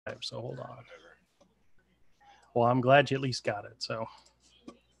So hold on. Well, I'm glad you at least got it. So,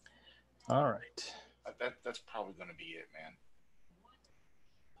 all right. That's probably going to be it, man.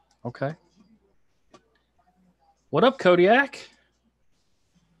 Okay. What up, Kodiak?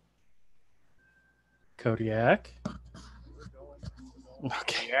 Kodiak.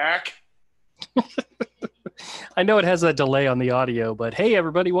 Okay. Yak. I know it has that delay on the audio, but hey,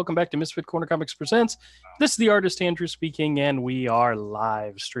 everybody, welcome back to Misfit Corner Comics Presents. This is the artist Andrew speaking, and we are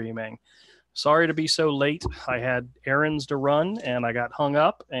live streaming. Sorry to be so late. I had errands to run, and I got hung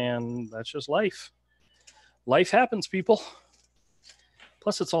up, and that's just life. Life happens, people.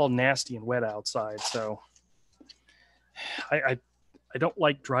 Plus, it's all nasty and wet outside, so I don't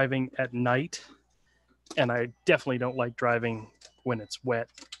like driving at night, and I definitely don't like driving when it's wet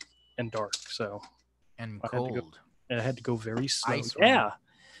and dark. So and cold. I had to go very slow. Ice Yeah, rain.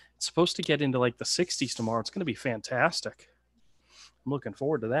 it's supposed to get into like the 60s tomorrow. It's going to be fantastic. I'm looking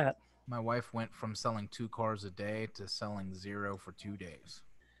forward to that. My wife went from selling 2 cars a day to selling 0 for 2 days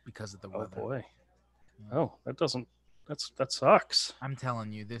because of the weather. Oh boy. Oh, that sucks. I'm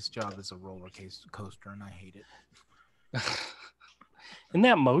telling you, this job is a roller coaster, and I hate it. Isn't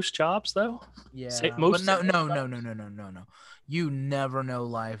that most jobs though? Yeah, most. But no. You never know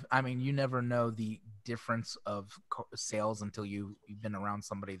life. I mean, you never know the difference of sales until you've been around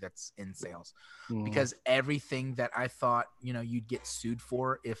somebody that's in sales. Because everything that I thought, you'd get sued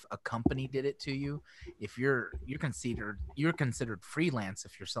for if a company did it to you, if you're considered freelance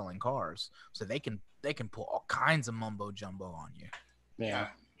if you're selling cars, so they can pull all kinds of mumbo jumbo on you. Yeah.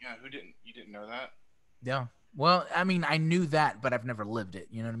 You didn't know that? Yeah. Well, I mean, I knew that, but I've never lived it.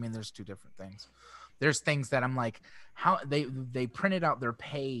 You know what I mean? There's 2 different things. There's things that I'm like, how they printed out their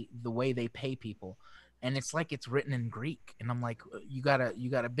pay, the way they pay people, and it's like it's written in Greek. And I'm like, you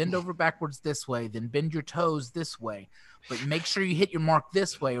gotta bend over backwards this way, then bend your toes this way, but make sure you hit your mark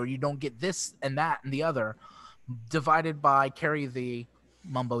this way, or you don't get this and that and the other, divided by carry the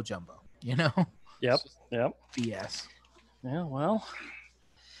mumbo jumbo. Yep. BS. Yeah. Well,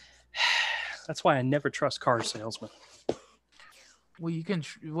 that's why I never trust car salesmen. Well, you can.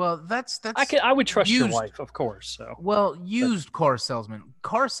 Well, that's. I would trust your wife, of course. So. Well, car salesman.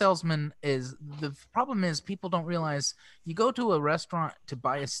 Car salesman is the problem. Is people don't realize you go to a restaurant to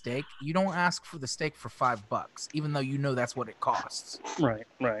buy a steak. You don't ask for the steak for $5, even though that's what it costs. Right.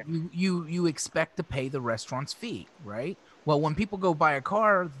 You expect to pay the restaurant's fee, right? Well, when people go buy a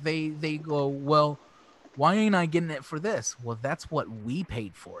car, they go, well, why ain't I getting it for this? Well, that's what we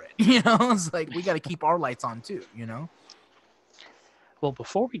paid for it. It's like we got to keep our lights on too. Well,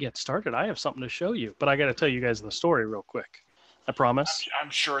 before we get started, I have something to show you, but I got to tell you guys the story real quick. I promise. I'm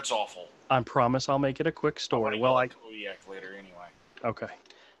sure it's awful. I promise I'll make it a quick story. Well, I Kodiak later anyway. Okay.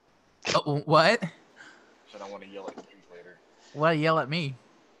 Oh, what? Said I want to yell at you later. Why yell at me?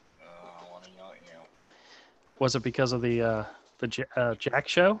 I want to yell at you. Was it because of the Jack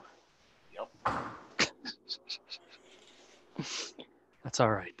show? Yep. That's all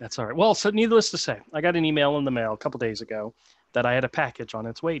right. Well, so needless to say, I got an email in the mail a couple days ago that I had a package on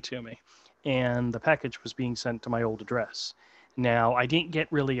its way to me, and the package was being sent to my old address. Now, I didn't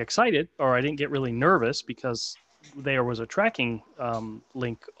get really excited, or I didn't get really nervous, because there was a tracking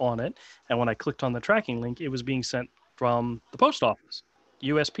link on it, and when I clicked on the tracking link, it was being sent from the post office,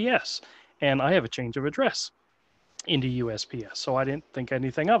 USPS, and I have a change of address into USPS, so I didn't think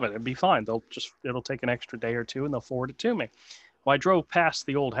anything of it. It'd be fine. It'll take an extra day or two, and they'll forward it to me. Well, I drove past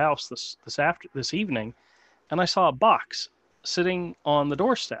the old house this evening, and I saw a box sitting on the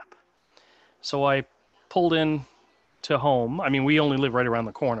doorstep. So I pulled in to home. I mean, we only live right around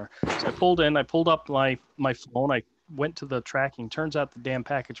the corner. So I pulled up my phone. I went to the tracking. Turns out the damn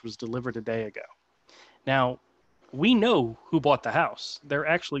package was delivered a day ago. Now, we know who bought the house. They're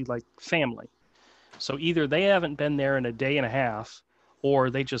actually like family. So either they haven't been there in a day and a half,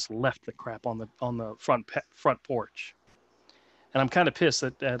 or they just left the crap on the front porch. And I'm kind of pissed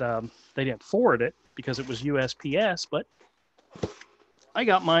that they didn't forward it, because it was USPS, but I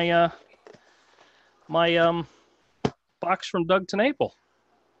got my box from Doug to Naples.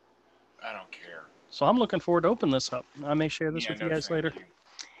 I don't care. So I'm looking forward to open this up. I may share this with you guys later.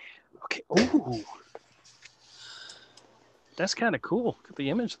 Okay. Ooh. That's kind of cool. Look at the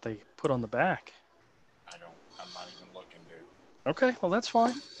image that they put on the back. I'm not even looking, dude. Okay, well, that's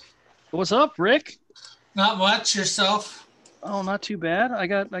fine. What's up, Rick? Not much. Yourself? Oh, not too bad. I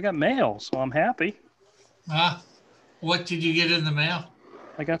got mail, so I'm happy. What did you get in the mail?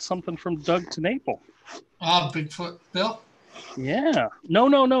 I got something from Doug to Naples. Oh, Bigfoot Bill? Yeah. No,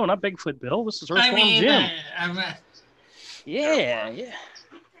 not Bigfoot Bill. This is Earthworm Jim. I'm Yeah.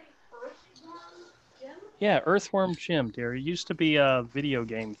 Yeah, Earthworm Jim, dear. It used to be a video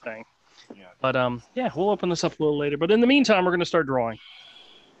game thing. Yeah. But yeah, we'll open this up a little later. But in the meantime, we're going to start drawing.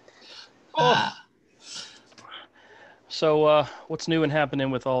 Oh, so what's new and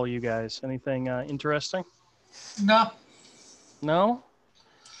happening with all you guys? Anything interesting? No. No?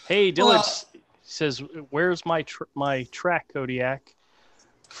 Hey, Dillard Well, says, "Where's my my track, Kodiak?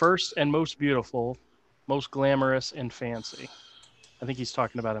 First and most beautiful, most glamorous and fancy." I think he's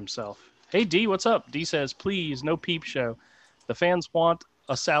talking about himself. Hey, D, what's up? D says, "Please, no peep show. The fans want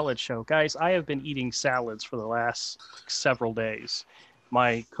a salad show." Guys, I have been eating salads for the last several days.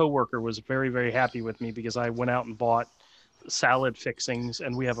 My coworker was very, very happy with me because I went out and bought salad fixings,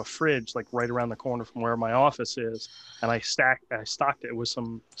 and we have a fridge like right around the corner from where my office is, and I stocked it with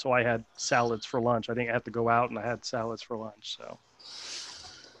some, so I had salads for lunch. I didn't have to go out, and I had salads for lunch. So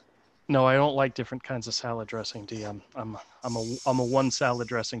no, I don't like different kinds of salad dressing, D. I'm a one salad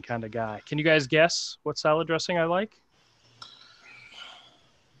dressing kind of guy. Can you guys guess what salad dressing I like?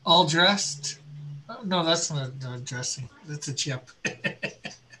 all dressed. No, that's not a dressing. That's a chip.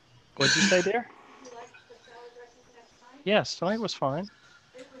 What'd you say, dear? Yes, tonight was fine.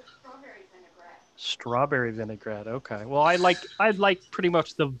 Strawberry vinaigrette. Okay. Well, I like pretty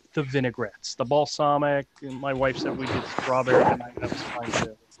much the vinaigrettes, the balsamic. And my wife said we did strawberry tonight. That was fine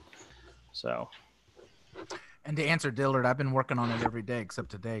too. So. And to answer Dillard, I've been working on it every day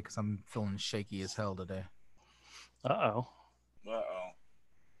except today because I'm feeling shaky as hell today. Uh-oh. Uh-oh.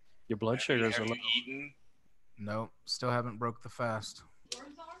 Your blood sugars are Have low. you eaten? Nope, still haven't broke the fast.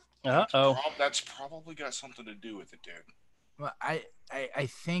 Uh-oh. That's probably got something to do with it, dude. Well, I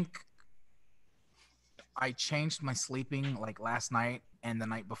think I changed my sleeping like last night and the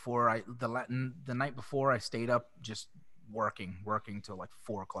night before. The night before I stayed up just working till like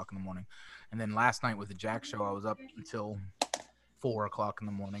 4:00 in the morning, and then last night with the Jack show I was up until 4:00 in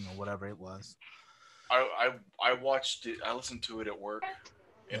the morning or whatever it was. I watched it. I listened to it at work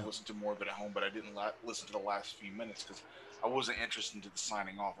and Yeah. listened to more of it at home, but I didn't listen to the last few minutes because I wasn't interested into the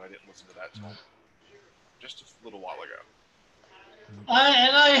signing off. I didn't listen to that till just a little while ago.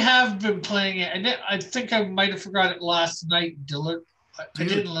 I have been playing it, and I think I might have forgot it last night, Dillard. I Dude,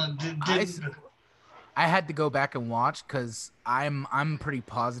 didn't. I had to go back and watch because I'm pretty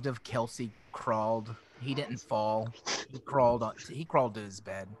positive Kelsey crawled. He didn't fall. He crawled to his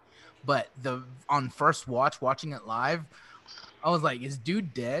bed. But on first watching it live, I was like, "Is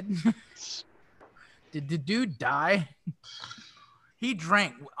dude dead? Did the dude die?" He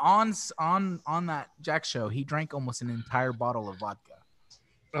drank on that Jack show. He drank almost an entire bottle of vodka.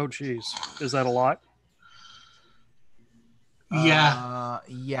 Oh, geez. Is that a lot? Yeah.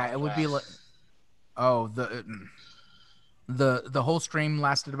 Yeah, it would be like. Oh, the whole stream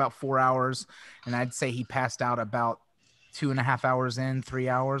lasted about 4 hours, and I'd say he passed out about 2.5 hours in, 3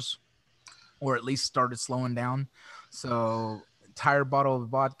 hours, or at least started slowing down. So entire bottle of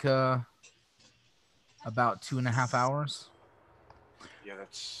vodka, about 2.5 hours. Yeah,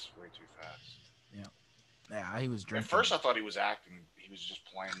 that's way too fast. Yeah, he was drinking. At first, I thought he was acting. He was just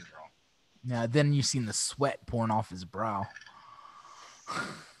plain drunk. Yeah, then you seen the sweat pouring off his brow.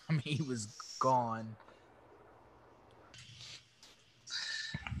 I mean, he was gone.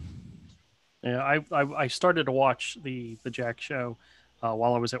 Yeah, I started to watch the Jack show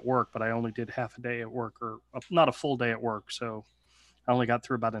while I was at work, but I only did half a day at work, or not a full day at work. So I only got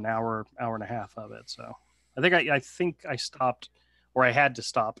through about an hour and a half of it. So I think I stopped, or I had to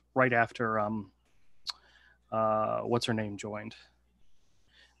stop right after what's her name joined.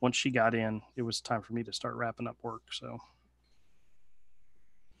 Once she got in, it was time for me to start wrapping up work. So.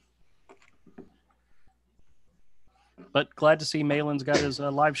 But glad to see Malin's got his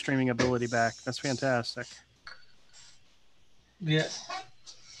live streaming ability back. That's fantastic. Yeah.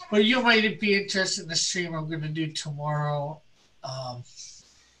 Well, you might be interested in the stream I'm going to do tomorrow.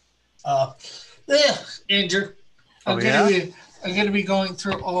 Yeah, Andrew. I'm gonna be going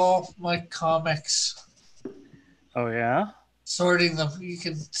through all my comics, Oh yeah. sorting them. You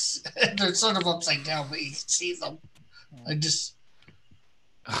can they're sort of upside down, but you can see them. I just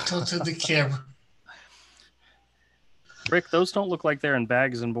tilted the camera. Rick, those don't look like they're in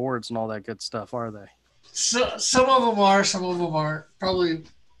bags and boards and all that good stuff, are they? So some of them are, some of them aren't. Probably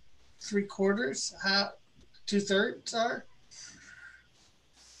 3/4, half, 2/3 are.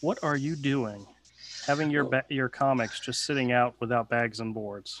 What are you doing? Having your comics just sitting out without bags and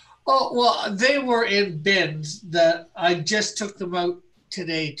boards. Oh well, they were in bins that I just took them out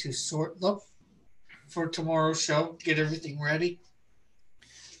today to sort them for tomorrow's show, get everything ready.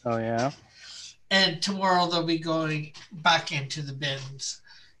 Oh yeah. And tomorrow they'll be going back into the bins.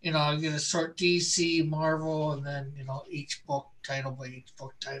 You know, I'm gonna sort DC, Marvel, and then each book title by each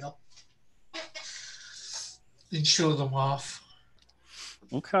book title. and show them off.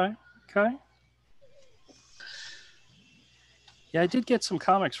 Okay. Yeah, I did get some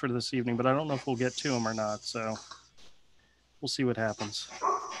comics for this evening, but I don't know if we'll get to them or not. So we'll see what happens.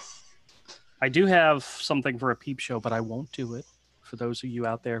 I do have something for a peep show, but I won't do it for those of you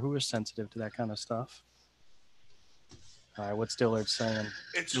out there who are sensitive to that kind of stuff. All right, what's Dillard saying?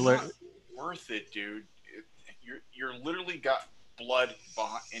 It's not worth it, dude. You're literally got blood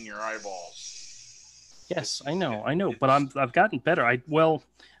in your eyeballs. Yes, I know, but I've gotten better.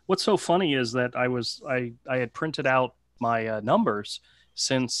 What's so funny is that I had printed out my numbers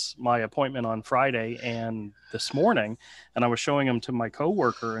since my appointment on Friday and this morning, and I was showing them to my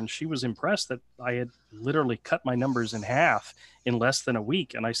coworker, and she was impressed that I had literally cut my numbers in half in less than a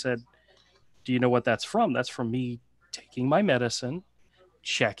week. And I said, "Do you know what that's from? That's from me taking my medicine,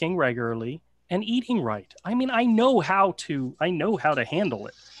 checking regularly, and eating right. I mean, I know how to handle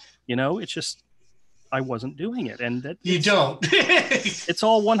it. It's just I wasn't doing it, and that You don't. it's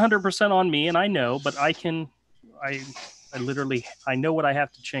all 100% on me, and I know, but I literally know what I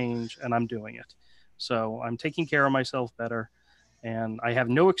have to change, and I'm doing it. So I'm taking care of myself better, and I have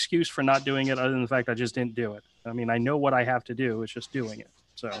no excuse for not doing it other than the fact I just didn't do it. I mean, I know what I have to do. It's just doing it.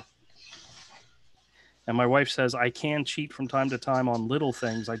 So, and my wife says I can cheat from time to time on little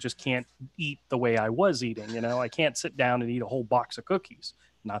things. I just can't eat the way I was eating. I can't sit down and eat a whole box of cookies.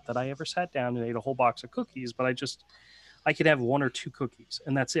 Not that I ever sat down and ate a whole box of cookies, but I could have 1 or 2 cookies,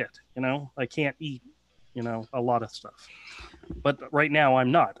 and that's it. I can't eat, a lot of stuff. But right now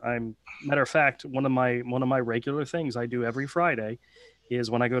I'm not. Matter of fact, one of my regular things I do every Friday is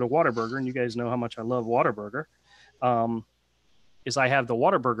when I go to Whataburger, and you guys know how much I love Whataburger, is I have the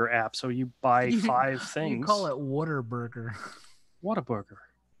Whataburger app. So you buy 5 things. You call it Whataburger. Whataburger.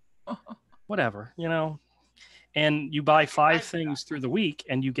 Whatever, and you buy 5 things through the week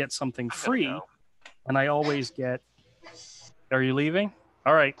and you get something free. And I always get, are you leaving?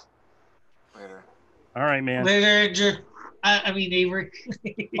 All right. Later. All right, man. Later, Avery.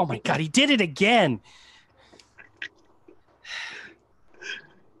 Oh my God, he did it again.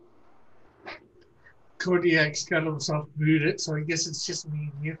 Kodiak's got himself muted, so I guess it's just me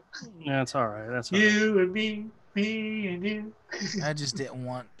and you. That's all right. That's all you right. and me and you. I just didn't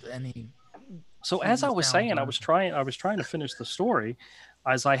want any. So as I was saying, I was trying to finish the story,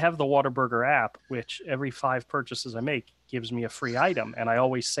 as I have the Whataburger app, which every 5 purchases I make gives me a free item, and I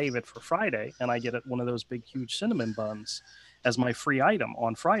always save it for Friday, and I get one of those big, huge cinnamon buns as my free item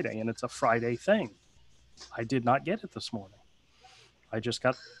on Friday, and it's a Friday thing. I did not get it this morning. I just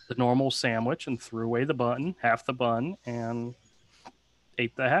got the normal sandwich and threw away the bun, half the bun, and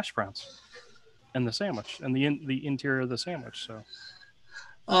ate the hash browns and the sandwich and the interior of the sandwich. So.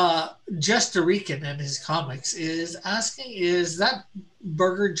 Just Rican in his comics is asking, is that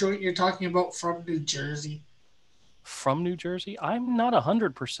burger joint you're talking about from New Jersey? From New Jersey? I'm not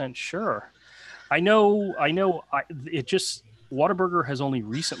 100% sure. I know. Whataburger has only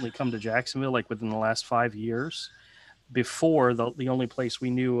recently come to Jacksonville, like within the last 5 years. Before, the only place we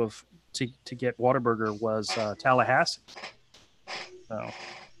knew of to get Whataburger was Tallahassee. So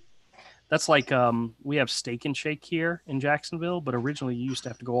that's like we have Steak and Shake here in Jacksonville, but originally you used to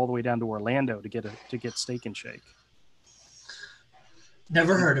have to go all the way down to Orlando to get Steak and Shake.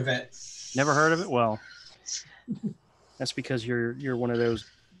 Never heard of it. Never heard of it? Well, that's because you're one of those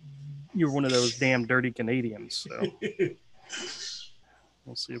damn dirty Canadians. So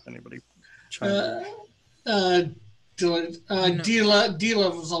we'll see if anybody chimes in.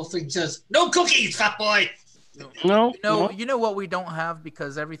 D-Level's whole thing says, no cookies, fat boy. No. You know what we don't have,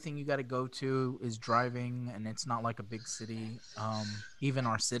 because everything you got to go to is driving, and it's not like a big city. Even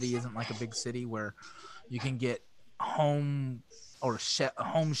our city isn't like a big city where you can get home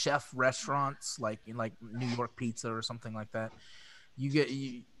chef restaurants like New York Pizza or something like that.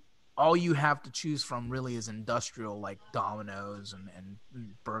 All you have to choose from really is industrial, like Domino's and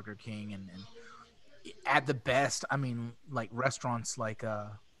Burger King, and at the best, I mean, like restaurants like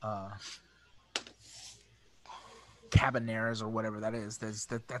Cabaneras or whatever that is. That's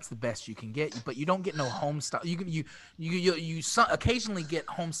the best you can get, but you don't get no home style. You occasionally get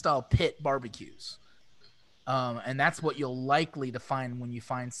home style pit barbecues, and that's what you'll likely to find when you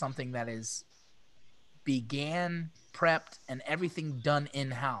find something that is began, prepped, and everything done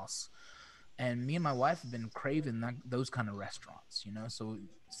in house. And me and my wife have been craving those kind of restaurants, So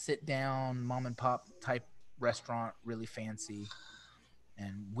sit down, mom and pop type restaurant, really fancy,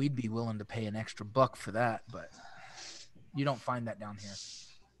 and we'd be willing to pay an extra $1 for that, but you don't find that down here.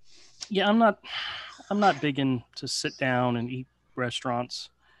 Yeah, I'm not big into sit down and eat restaurants.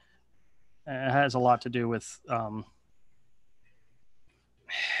 It has a lot to do with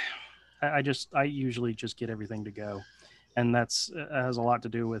I usually just get everything to go, and that's has a lot to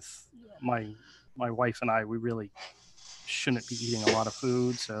do with my wife and I. We really shouldn't be eating a lot of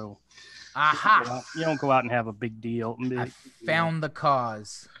food, so Aha! you don't go out and have a big deal. I found the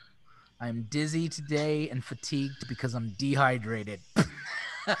cause. I'm dizzy today and fatigued because I'm dehydrated.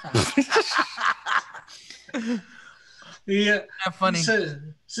 Yeah. Not funny.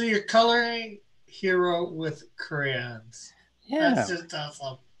 So you're coloring Hero with crayons. Yeah. That's just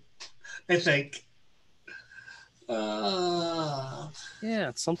awesome. I think. Yeah,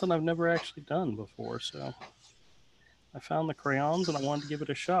 it's something I've never actually done before, so I found the crayons and I wanted to give it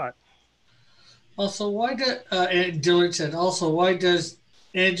a shot. Also, why does and Dillard said? Also, why does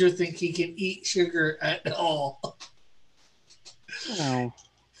Andrew think he can eat sugar at all? Well,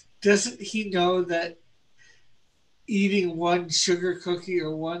 Doesn't he know that eating one sugar cookie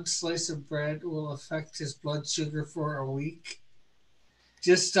or one slice of bread will affect his blood sugar for a week?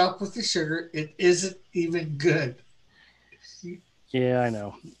 Just stop with the sugar. It isn't even good. yeah, I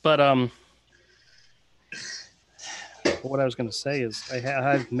know, but what I was going to say is I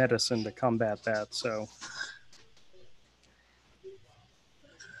have medicine to combat that, so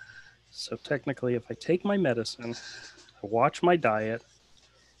technically, if I take my medicine, I watch my diet,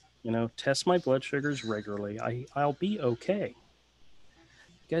 test my blood sugars regularly, I'll be okay.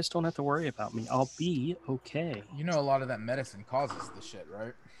 You guys don't have to worry about me. I'll be okay. You know, a lot of that medicine causes the shit,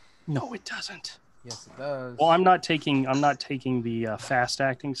 right? No, it doesn't. Yes, it does. Well, I'm not taking the fast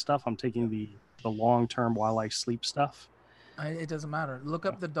acting stuff. I'm taking the long term while I sleep stuff. It doesn't matter. Look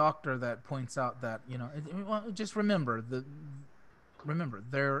up the doctor that points out that well, just remember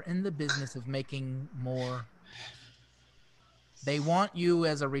they're in the business of making more. They want you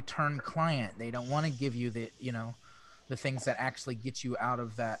as a return client. They don't want to give you the things that actually get you out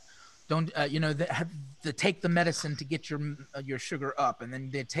of that. Don't the take the medicine to get your sugar up, and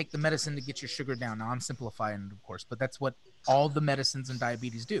then they take the medicine to get your sugar down. Now I'm simplifying, of course, but that's what all the medicines and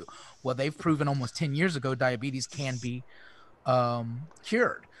diabetes do. Well, they've proven almost 10 years ago diabetes can be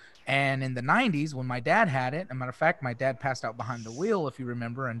cured. And in the 90s, when my dad had it, as a matter of fact, my dad passed out behind the wheel, if you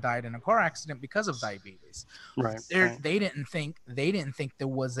remember, and died in a car accident because of diabetes. Right. They didn't think there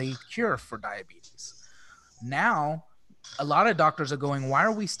was a cure for diabetes. Now, a lot of doctors are going, why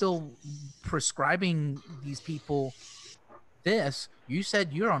are we still prescribing these people this? You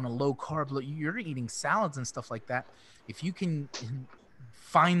said you're on a low carb, you're eating salads and stuff like that. If you can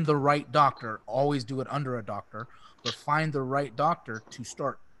find the right doctor, always do it under a doctor, but find the right doctor to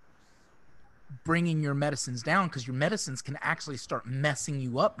start bringing your medicines down, because your medicines can actually start messing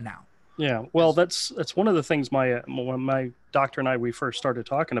you up now. Yeah, well, that's one of the things when my doctor and we first started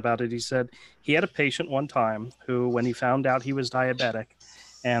talking about it. He said he had a patient one time who, when he found out he was diabetic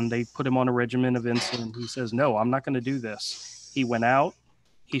and they put him on a regimen of insulin, he says, no, I'm not going to do this. He went out,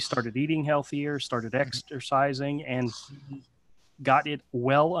 he started eating healthier, started exercising, and he got it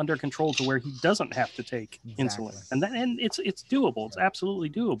well under control to where he doesn't have to take insulin. And it's doable. It's absolutely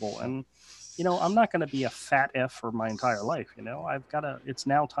doable. And I'm not going to be a fat F for my entire life. It's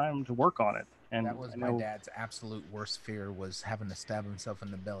now time to work on it. And that was my dad's absolute worst fear, was having to stab himself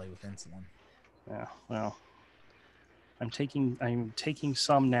in the belly with insulin. Yeah, well, I'm taking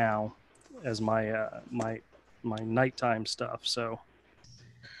some now as my nighttime stuff. So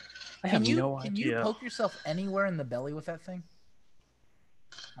I have no idea. Can you poke yourself anywhere in the belly with that thing?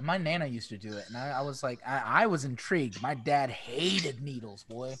 My Nana used to do it, and I was like, I was intrigued. My dad hated needles,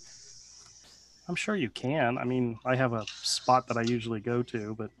 boy. I'm sure you can. I mean, I have a spot that I usually go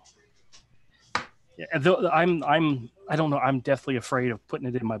to, but yeah, I don't know. I'm definitely afraid of putting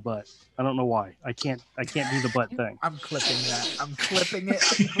it in my butt. I don't know why. I can't do the butt thing. I'm clipping that. I'm clipping it.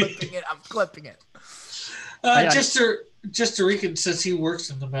 I'm clipping it. Just to recon, says he works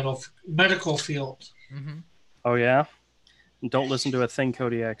in the medical field. Mm-hmm. Oh yeah. Don't listen to a thing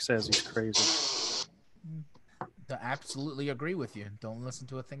Kodiak says. He's crazy. I absolutely agree with you. Don't listen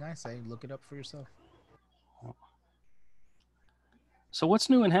to a thing I say. Look it up for yourself. So what's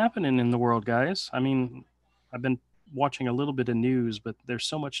new and happening in the world, guys? I mean, I've been watching a little bit of news, but there's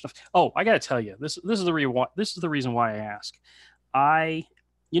so much stuff. Oh, I got to tell you, this is the reason why I ask. When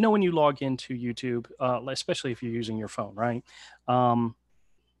you log into YouTube, especially if you're using your phone, right?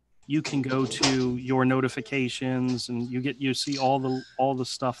 You can go to your notifications and you see all the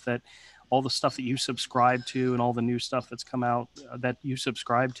stuff that you subscribe to and all the new stuff that's come out that you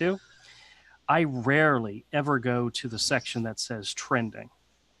subscribe to. I rarely ever go to the section that says trending.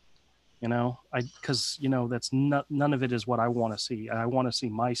 Because that's none of it is what I want to see. I want to see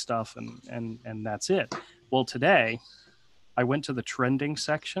my stuff and that's it. Well, today I went to the trending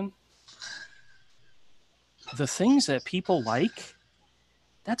section. The things that people like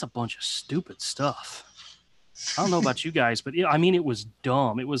that's a bunch of stupid stuff. I don't know about you guys, but it was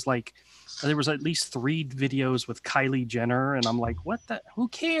dumb. It was like there was at least 3 videos with Kylie Jenner, and I'm like, what the? Who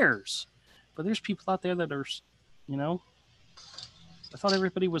cares? But there's people out there that are, you know, I thought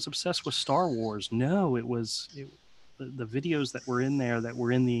everybody was obsessed with Star Wars. No, the videos that were in there that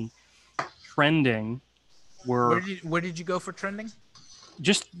were in the trending were Where did you go for trending?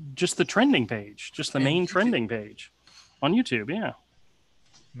 just the trending page, just the main trending page on YouTube. Yeah.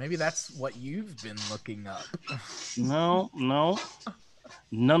 Maybe that's what you've been looking up. No,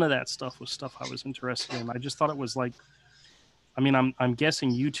 none of that stuff was stuff I was interested in. I just thought it was like, I'm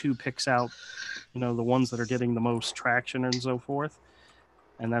guessing YouTube picks out, the ones that are getting the most traction and so forth,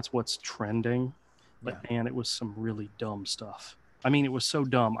 and that's what's trending. But man, it was some really dumb stuff. It was so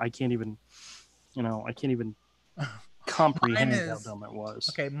dumb. I can't even comprehend how dumb it was.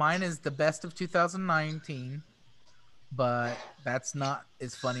 Okay, mine is the best of 2019, but that's not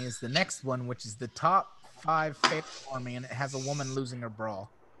as funny as the next one, which is the top 5 fail army, and it has a woman losing her bra.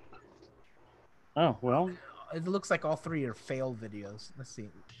 Oh, well. It looks like all 3 are fail videos. Let's see.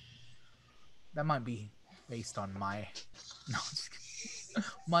 That might be based on my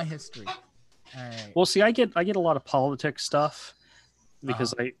my history. All right. Well, see, I get a lot of politics stuff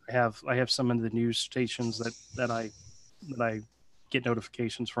because I have some of the news stations that I get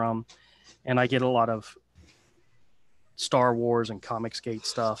notifications from, and I get a lot of Star Wars and Comicsgate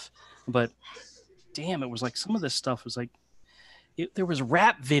stuff. But damn, it was like some of this stuff was like there was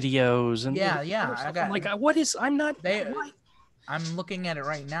rap videos and I'm looking at it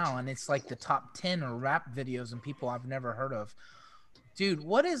right now, and it's like the top 10 are rap videos and people I've never heard of. Dude,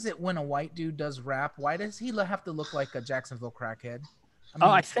 what is it when a white dude does rap? Why does he have to look like a Jacksonville crackhead?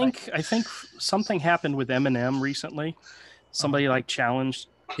 I think something happened with Eminem recently. Somebody challenged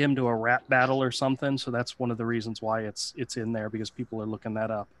him to a rap battle or something, so that's one of the reasons why it's in there, because people are looking that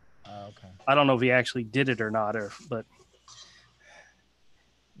up. Okay. I don't know if he actually did it or not, but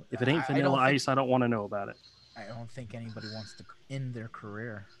if it ain't Vanilla Ice, I don't want to know about it. I don't think anybody wants to end their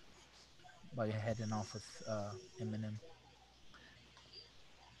career by heading off with Eminem.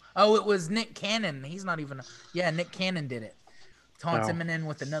 Oh, it was Nick Cannon. He's not even. Yeah, Nick Cannon did it. Taunts Eminem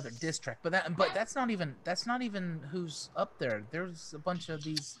with another diss track, but that's not even who's up there. There's a bunch of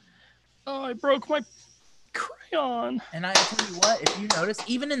these. Oh, I broke my crayon. And I tell you what, if you notice,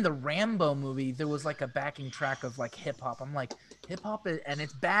 even in the Rambo movie, there was like a backing track of like hip hop. I'm like, hip hop, and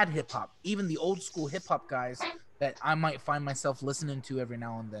it's bad hip hop. Even the old school hip hop guys that I might find myself listening to every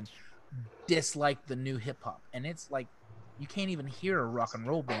now and then dislike the new hip hop, and it's like you can't even hear a rock and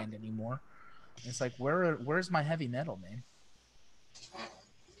roll band anymore. It's like where's my heavy metal, man?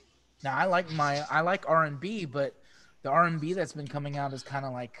 Now I like R&B, but the R&B that's been coming out is kind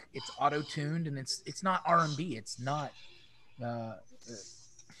of like it's auto-tuned, and it's not R&B. It's not. My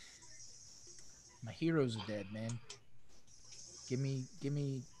heroes are dead, man. Give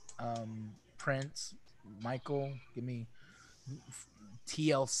me Prince, Michael. Give me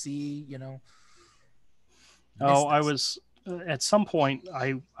TLC. I was at some point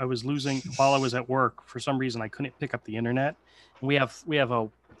I was losing while I was at work. For some reason, I couldn't pick up the internet. We have a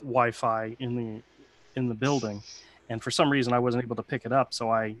Wi-Fi in the building, and for some reason I wasn't able to pick it up.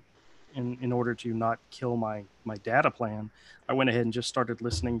 So in order to not kill my data plan, I went ahead and just started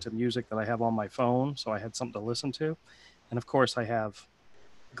listening to music that I have on my phone, so I had something to listen to. And of course I have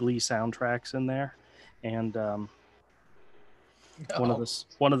Glee soundtracks in there, and one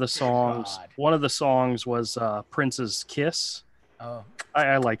of the songs was Prince's Kiss. Oh,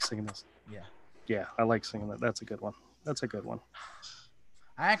 I like singing this. Yeah, I like singing that. That's a good one.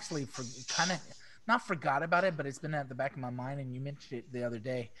 I actually not forgot about it, but it's been at the back of my mind, and you mentioned it the other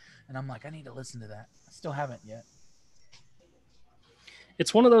day, and I'm like, I need to listen to that. I still haven't yet.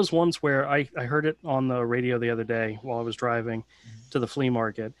 It's one of those ones where I heard it on the radio the other day while I was driving to the flea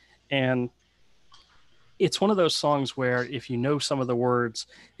market, and it's one of those songs where if you know some of the words,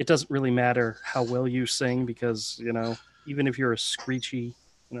 it doesn't really matter how well you sing, because even if you're a screechy,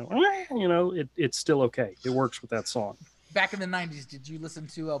 it's still okay. It works with that song. Back in the 90s, did you listen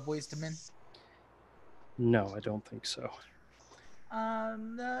to Boyz II Men? No, I don't think so.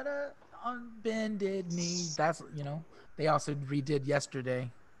 I'm not on bended knee. That's they also redid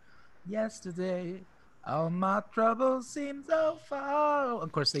Yesterday. All my troubles seem so far.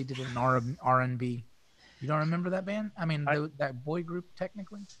 Of course, they did it in R&B. You don't remember that band? That boy group,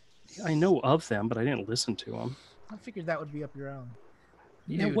 technically. I know of them, but I didn't listen to them. I figured that would be up your alley.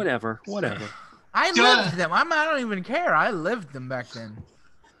 Yeah, whatever. I lived them. I don't even care. I lived them back then.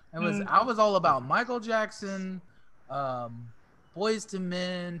 I was all about Michael Jackson, Boys to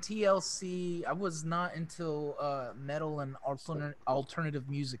Men, TLC. I was not until metal and alternative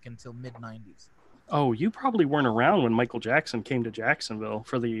music until mid '90s. Oh, you probably weren't around when Michael Jackson came to Jacksonville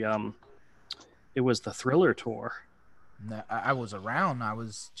for the it was the Thriller tour. No, I was around. I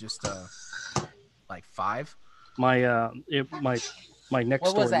was just like 5. My next What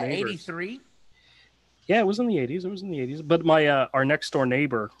door was that? neighbors. 83. Yeah, it was in the 80s. It was in the 80s. But my our next door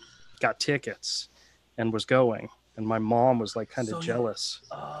neighbor got tickets and was going, and my mom was like kind of So jealous.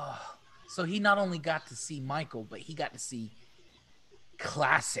 So he not only got to see Michael, but he got to see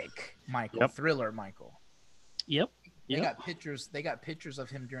classic Michael, Yep. Thriller Michael. Yep. They Yep. got pictures. They got pictures of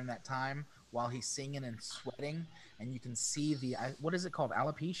him during that time while he's singing and sweating, and you can see the what is it called,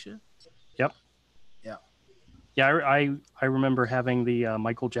 alopecia? Yep. Yeah. Yeah, I remember having the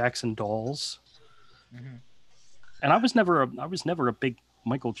Michael Jackson dolls, Mm-hmm. and I was never a big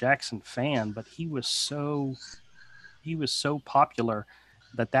Michael Jackson fan, but he was so popular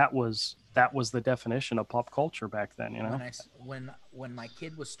that was the definition of pop culture back then. You know. When my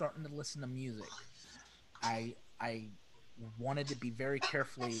kid was starting to listen to music, I wanted to be very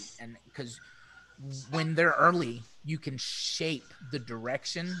carefully, and because when they're early, you can shape the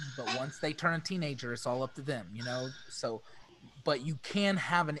direction, but once they turn a teenager, it's all up to them, you know. So, but you can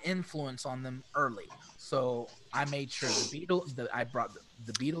have an influence on them early. So I made sure I brought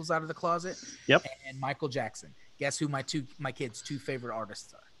the Beatles out of the closet. Yep. And Michael Jackson. Guess who my kids' 2 favorite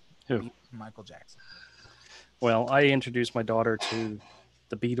artists are? Who? Beatles and Michael Jackson. Well, I introduced my daughter to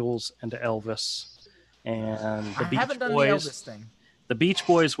the Beatles and to Elvis, and the I Beach haven't done Boys. the Elvis thing. The Beach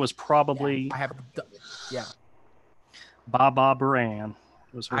Boys was probably I have. Yeah. Baba Buran.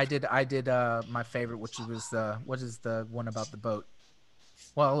 I did. My favorite, which was what is the one about the boat?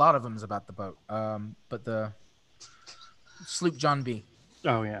 Well, a lot of them is about the boat. But the Sloop John B.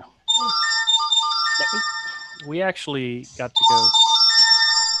 Oh yeah. We actually got to go.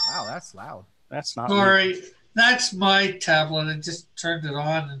 Wow, that's loud. That's not me. Sorry, that's my tablet. I just turned it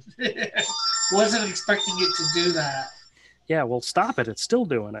on and wasn't expecting it to do that. Yeah, well, stop it. It's still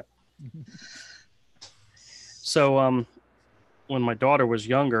doing it. So, when my daughter was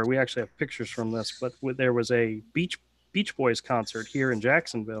younger, we actually have pictures from this, but there was a Beach Boys concert here in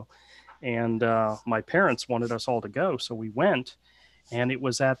Jacksonville, and my parents wanted us all to go, so we went, and it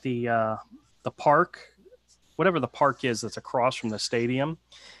was at the park, whatever the park is that's across from the stadium,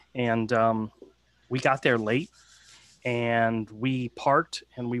 and we got there late, and we parked,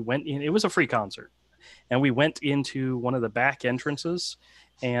 and we went in. It was a free concert, and we went into one of the back entrances,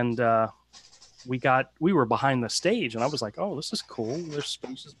 and we were behind the stage, and I was like, oh, this is cool. There's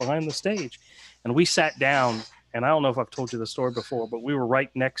spaces behind the stage. And we sat down, and I don't know if I've told you the story before, but we were right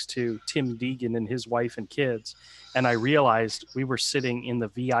next to Tim Deegan and his wife and kids. And I realized we were sitting in the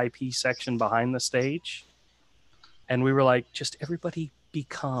VIP section behind the stage. And we were like, just everybody be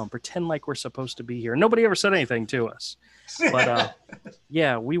calm, pretend like we're supposed to be here. Nobody ever said anything to us. But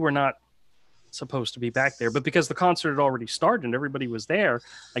yeah, we were not supposed to be back there, but because the concert had already started and everybody was there,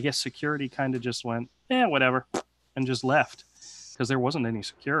 I guess security kind of just went, yeah, whatever, and just left because there wasn't any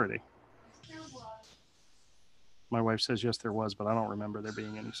security. My wife says yes, there was, but I don't remember there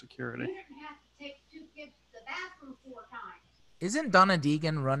being any security. Isn't Donna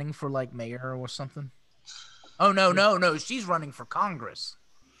Deegan running for like mayor or something? Oh no, she's running for Congress.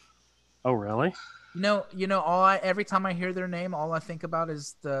 Oh really? You know, every time I hear their name, all I think about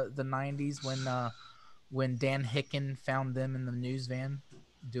is the 90s when Dan Hicken found them in the news van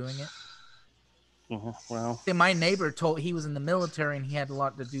doing it. Well, See, my neighbor he was in the military and he had a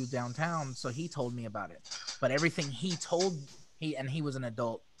lot to do downtown, so he told me about it. But everything he was an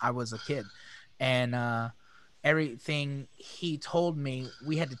adult, I was a kid, and everything he told me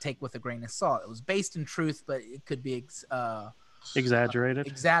we had to take with a grain of salt. It was based in truth, but it could be exaggerated.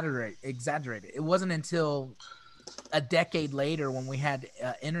 Exaggerated. It wasn't until a decade later when we had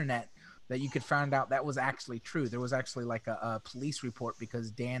internet that you could find out that was actually true. There was actually like a police report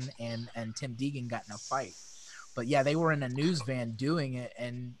because Dan and Tim Deegan got in a fight. But yeah, they were in a news van doing it,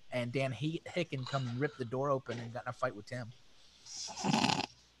 and Dan Hicken come and ripped the door open and got in a fight with Tim.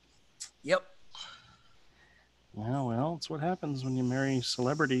 Yep. Well, it's what happens when you marry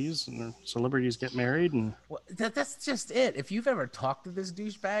celebrities, and celebrities get married, and well, that's just it. If you've ever talked to this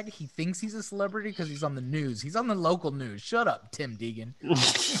douchebag, he thinks he's a celebrity because he's on the news. He's on the local news. Shut up, Tim Deegan.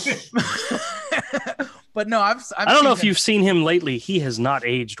 But no, I've I don't know if you've seen him lately. He has not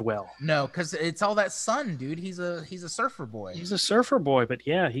aged well. No, because it's all that sun, dude. He's a surfer boy. He's a surfer boy, but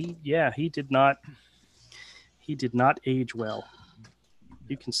he did not age well.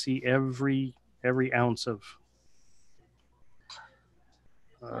 You can see every ounce of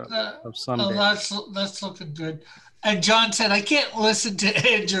sun. That's looking good. And John said, I can't listen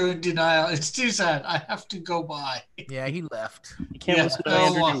to Andrew in denial. It's too sad. I have to go by. Yeah, he left. You can't Yeah, listen to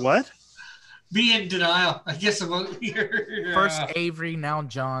Andrew do what? Be in denial, I guess, about your. First Avery, now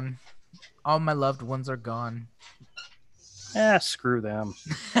John. All my loved ones are gone. Screw them.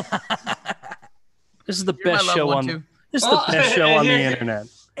 This is the You're my best loved show one on. too. This is the best show on the here- internet.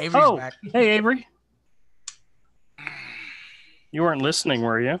 Avery's Oh, back. hey Avery, you weren't listening,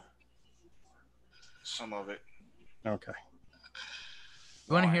 were you? Some of it. Okay.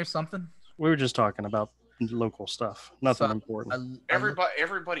 You want to hear something? We were just talking about local stuff. Nothing So, important.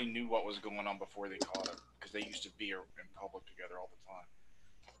 Everybody knew what was going on before they caught him because they used to be in public together all the time.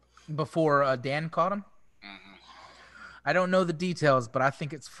 Before Dan caught him? Mm-hmm. I don't know the details, but I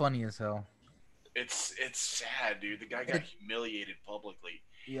think it's funny as hell. It's sad, dude. The guy got humiliated publicly.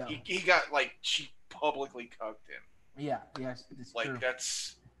 Yeah. He got she publicly cucked him. Yeah. Yes. It's true.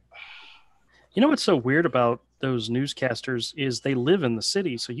 That's. You know what's so weird about those newscasters is they live in the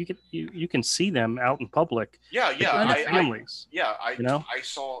city, so you can see them out in public. Yeah. with their families. I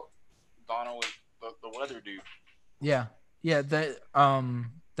saw Dono with the weather dude. Yeah. Yeah.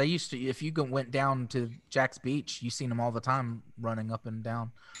 They used to, if you went down to Jack's Beach, you seen them all the time running up and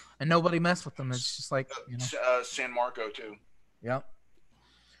down, and nobody messed with them. It's just like, San Marco too. Yep.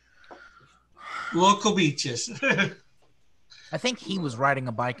 Local beaches. I think he was riding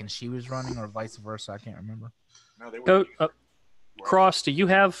a bike and she was running, or vice versa. I can't remember. No, they were. So, Cross, do you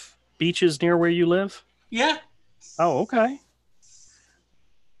have beaches near where you live? Yeah. Oh, okay.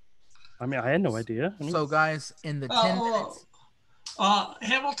 I mean, I had no idea. So, guys, in the 10 minutes,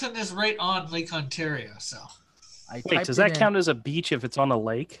 Hamilton is right on Lake Ontario, so. Wait, does that count as a beach if it's on a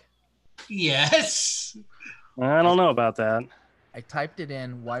lake? Yes. I don't know about that. I typed it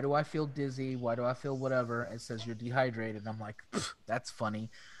in. Why do I feel dizzy? Why do I feel whatever? It says you're dehydrated. I'm like, that's funny.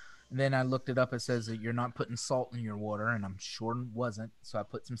 And then I looked it up. It says that you're not putting salt in your water, and I'm sure it wasn't. So I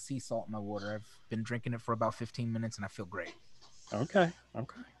put some sea salt in my water. I've been drinking it for about 15 minutes, and I feel great. Okay.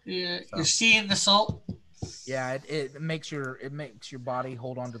 Yeah, so. You're seeing the salt. Yeah, it makes your body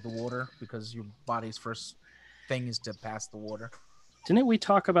hold on to the water because your body's first thing is to pass the water. Didn't we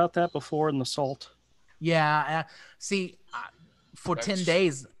talk about that before in the salt? Yeah. See, for 10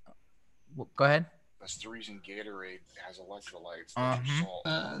 days. Go ahead. That's the reason Gatorade has electrolytes.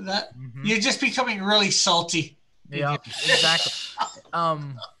 That you're just becoming really salty. Yeah, exactly.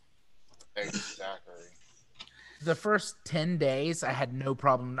 Exactly. The first 10 days, I had no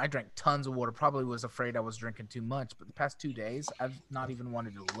problem. I drank tons of water. Probably was afraid I was drinking too much. But the past 2 days, I've not even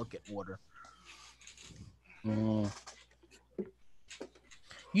wanted to look at water. You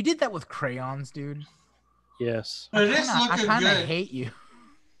did that with crayons, dude. Yes. I kind of hate you.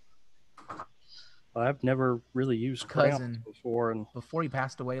 I've never really used crayons before. And before he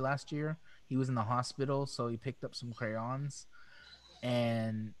passed away last year, he was in the hospital, so he picked up some crayons.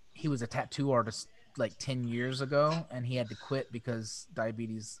 And he was a tattoo artist like 10 years ago, and he had to quit because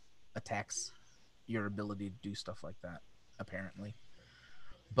diabetes attacks your ability to do stuff like that, apparently.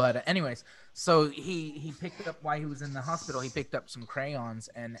 But anyways, so he picked up, while he was in the hospital, he picked up some crayons,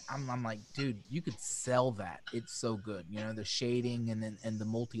 and I'm like, dude, you could sell that. It's so good, the shading and the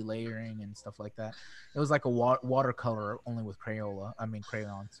multi-layering and stuff like that. It was like a watercolor only with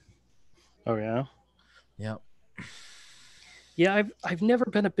crayons. Oh yeah. Yep. Yeah, I've never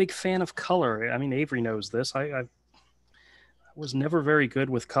been a big fan of color. I mean, Avery knows this. I was never very good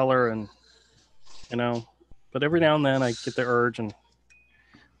with color, and but every now and then I get the urge, and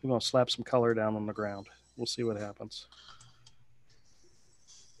I'm gonna slap some color down on the ground. We'll see what happens.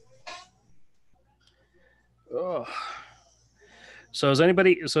 Oh. So does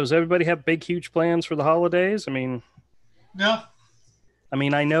everybody have big, huge plans for the holidays? I mean, no. I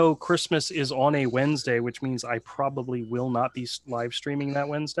mean, I know Christmas is on a Wednesday, which means I probably will not be live streaming that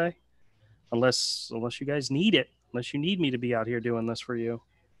Wednesday, unless you guys need it, unless you need me to be out here doing this for you,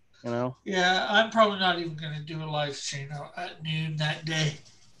 Yeah, I'm probably not even going to do a live stream at noon that day.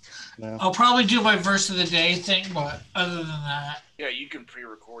 No. I'll probably do my verse of the day thing, but other than that. Yeah, you can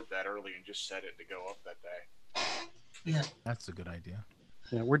pre-record that early and just set it to go up that day. Yeah. That's a good idea.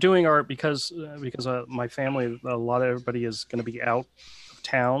 Yeah, we're doing our because my family, everybody is going to be out of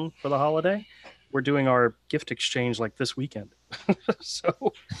town for the holiday. We're doing our gift exchange like this weekend, so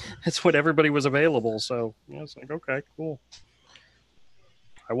it's when everybody was available. So it's like, okay, cool.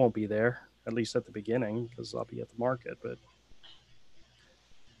 I won't be there, at least at the beginning, because I'll be at the market. But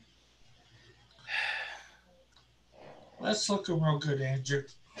that's looking real good, Andrew.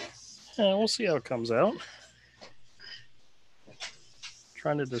 yeah, we'll see how it comes out.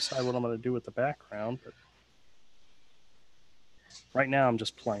 Trying to decide what I'm going to do with the background, but right now I'm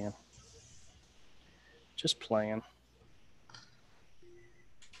just playing Just playing.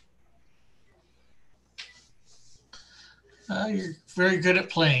 You're very good at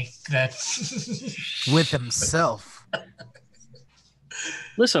playing. That With himself.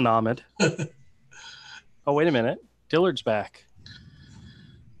 Listen, Ahmed. Oh, wait a minute. Dillard's back.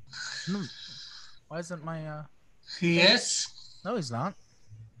 Why isn't my Yes. No, he's not.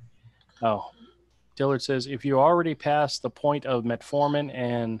 Oh, Dillard says, if you already passed the point of metformin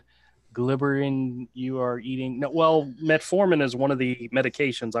and glibberin you are eating. No, well, metformin is one of the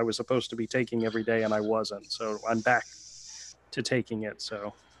medications I was supposed to be taking every day, and I wasn't. So I'm back to taking it.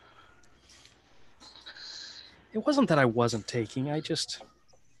 So it wasn't that I wasn't taking. I just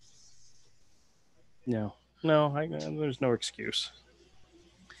no. There's no excuse.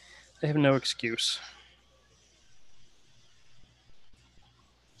 I have no excuse.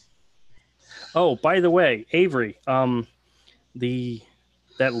 Oh, by the way, Avery,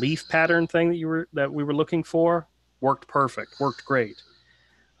 that leaf pattern thing that we were looking for worked perfect. Worked great.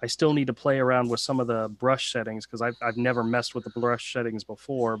 I still need to play around with some of the brush settings because I've never messed with the brush settings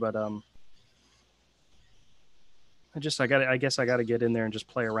before, but I guess I got to get in there and just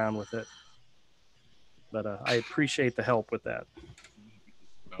play around with it. But I appreciate the help with that.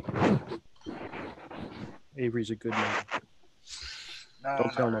 Avery's a good man. No,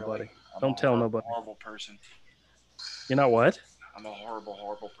 Don't tell not nobody. really. Don't tell nobody. Horrible person. You know what? I'm a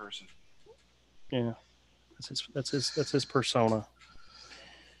horrible person. Yeah, that's his persona.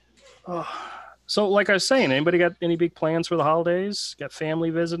 Oh. So, like I was saying, anybody got any big plans for the holidays? Got family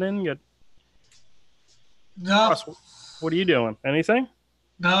visiting? No. What are you doing? Anything?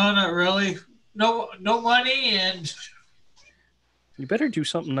 No, not really. No money, and You better do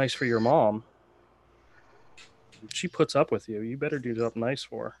something nice for your mom. She puts up with you. You better do something nice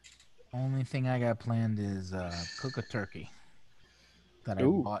for her. Only thing I got planned is cook a turkey that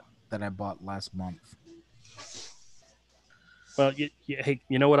I bought last month. Well, hey,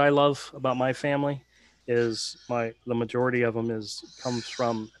 you know what I love about my family is the majority of them comes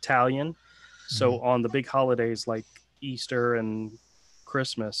from Italian. So on the big holidays like Easter and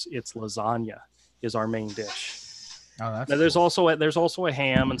Christmas, it's lasagna is our main dish. Oh, that's now, there's also a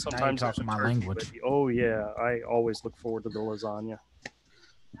ham, and sometimes now you're talking my language. Oh yeah, I always look forward to the lasagna.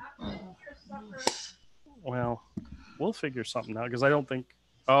 Well, we'll figure something out because I don't think.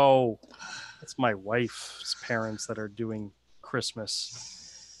 Oh, it's my wife's parents that are doing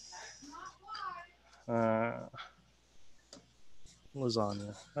Christmas.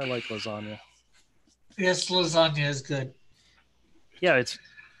 Lasagna. I like lasagna. yes, lasagna is good. Yeah,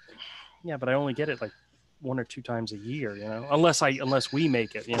 but I only get it like 1 or 2 times a year, unless we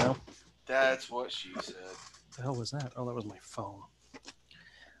make it, That's what she said. What the hell was that? Oh, that was my phone.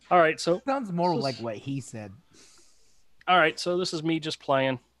 All right, so sounds more like what he said. All right, so this is me just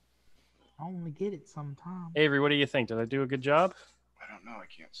playing. I only get it sometimes. Avery, what do you think? Did I do a good job? I don't know. I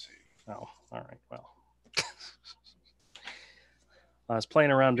can't see. Oh, all right. Well, I was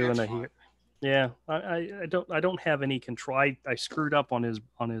playing around doing that here. Yeah, I don't have any control. I screwed up on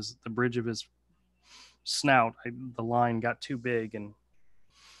the bridge of his snout. The line got too big, and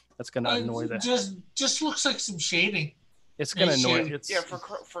that's going to annoy that. Just looks like some shading. It's going to annoy.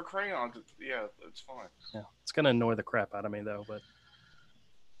 For crayons, it's fine. Yeah, it's going to annoy the crap out of me though. But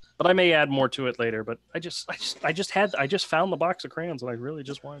I may add more to it later. But I just found the box of crayons, and I really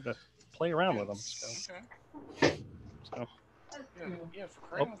just wanted to play around with them. So. Okay. Yeah, for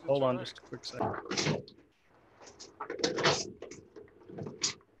crayons. Hold on, just a quick second.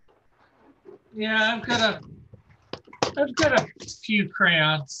 Yeah, I've got a few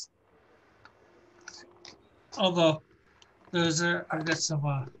crayons. Although I've got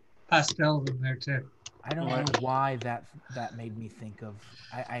some pastels in there too. I don't know why that made me think of.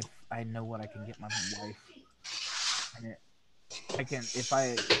 I know what I can get my wife, and I can if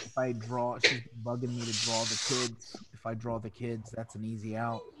I draw. She's bugging me to draw the kids. If I draw the kids, that's an easy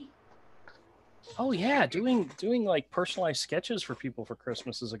out. Oh yeah, doing like personalized sketches for people for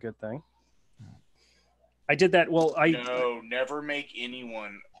Christmas is a good thing. I did that. Well, no, never make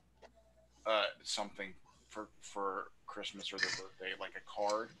anyone something for Christmas or their birthday, like a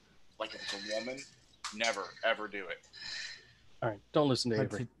card, like if it's a woman. Never ever do it. All right, don't listen to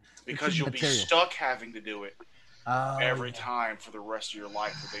Avery because you'll be stuck having to do it every time for the rest of your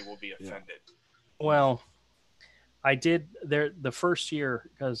life, or they will be offended. Well, I did the first year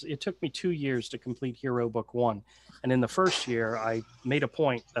because it took me 2 years to complete Hero Book 1. And in the first year, I made a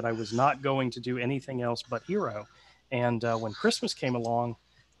point that I was not going to do anything else but Hero. And when Christmas came along,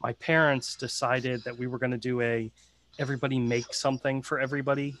 my parents decided that we were going to do everybody make something for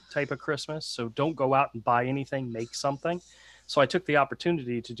everybody type of Christmas. So don't go out and buy anything, make something. So I took the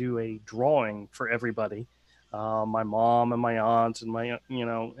opportunity to do a drawing for everybody, my mom and my aunt and my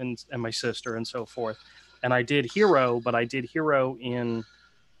and my sister and so forth. And I did Hero, but I did Hero in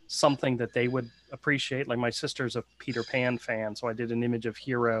something that they would appreciate. Like my sister's a Peter Pan fan, so I did an image of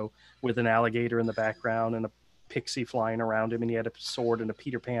Hero with an alligator in the background and a pixie flying around him, and he had a sword and a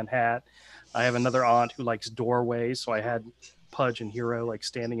Peter Pan hat. I have another aunt who likes doorways, so I had Pudge and Hero like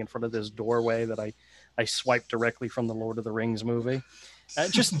standing in front of this doorway that I swiped directly from the Lord of the Rings movie.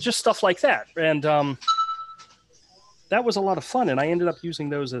 Just stuff like that, and that was a lot of fun. And I ended up using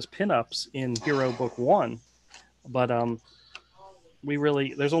those as pinups in Hero Book One, but we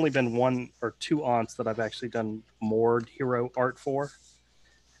really there's only been one or two aunts that I've actually done more Hero art for.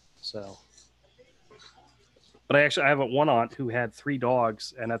 So, but I have one aunt who had three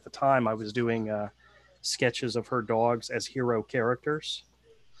dogs, and at the time I was doing sketches of her dogs as hero characters.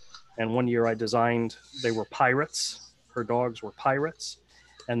 And one year I designed they were pirates. Her dogs were pirates,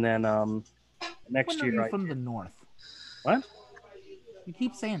 and then next When are year you from the north? What? You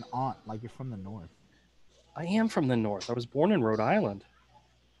keep saying aunt like you're from the north. I am from the north. I was born in Rhode Island.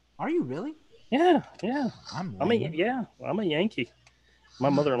 Are you really? Yeah. I'm I'm lame. a Yankee. My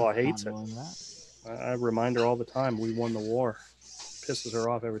mother-in-law hates Not it. knowing that. I remind her all the time we won the war. Pisses her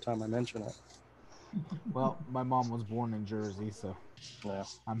off every time I mention it. Well, my mom was born in Jersey, so Yeah.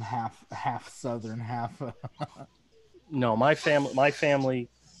 I'm half Southern, half. No, my family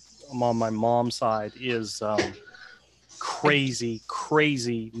on my mom's side is crazy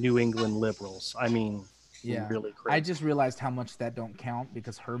New England liberals. I mean, Yeah, really crazy. I just realized how much that don't count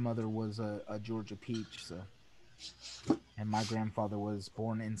because her mother was a Georgia peach, so. And my grandfather was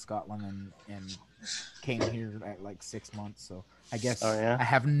born in Scotland and came here at like 6 months. So I guess Oh, yeah? I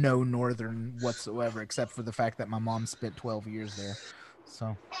have no northern whatsoever, except for the fact that my mom spent 12 years there.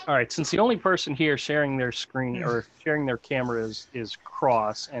 So All right, since the only person here sharing their screen or sharing their camera is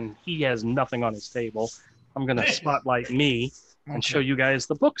Cross, and he has nothing on his table, I'm going to spotlight me and show you guys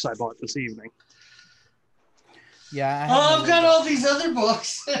the books I bought this evening. Yeah, I've got all these other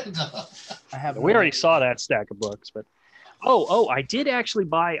books. I have. We already saw that stack of books, but I did actually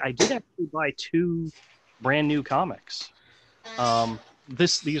buy two brand new comics.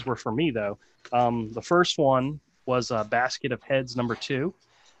 These were for me though. The first one was Basket of Heads #2,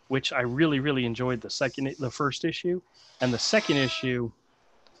 which I really enjoyed the first issue, and the second issue.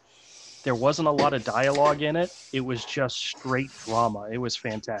 There wasn't a lot of dialogue in it. It was just straight drama. It was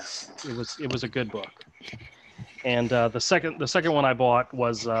fantastic. It was a good book. And the second one I bought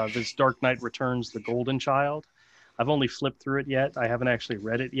was this Dark Knight Returns: The Golden Child. I've only flipped through it yet. I haven't actually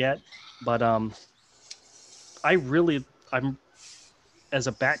read it yet, but I'm as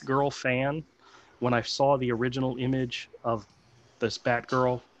a Batgirl fan. When I saw the original image of this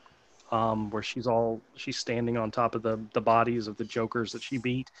Batgirl, where she's standing on top of the bodies of the Jokers that she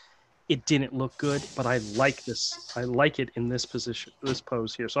beat, it didn't look good. But I like this. I like it in this position, this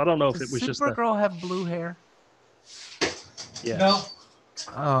pose here. So I don't know if it was just Supergirl have blue hair? Yeah. No.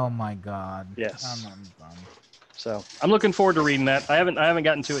 Oh my god. Yes. I'm done. So I'm looking forward to reading that. I haven't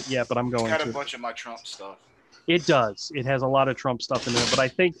gotten to it yet, but I'm going to. It's got a bunch of my Trump stuff. It does. It has a lot of Trump stuff in there, but I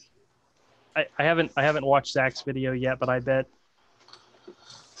think I haven't watched Zach's video yet, but I bet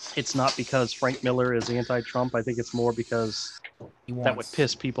it's not because Frank Miller is anti-Trump. I think it's more because that would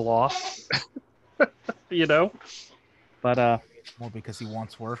piss people off. You know? But more because he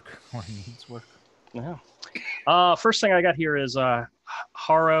wants work or he needs work. Yeah. First thing I got here is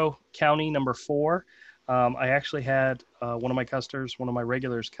Harrow County #4. I actually had one of my customers, one of my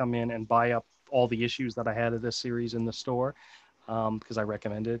regulars, come in and buy up all the issues that I had of this series in the store because I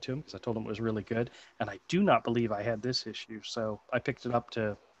recommended it to him because I told him it was really good. And I do not believe I had this issue, so I picked it up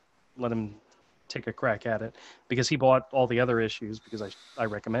to let him take a crack at it because he bought all the other issues because I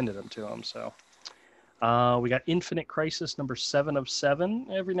recommended them to him. So we got Infinite Crisis #7 of 7.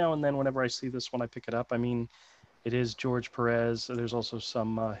 Every now and then, whenever I see this one, I pick it up. I mean, it is George Perez. There's also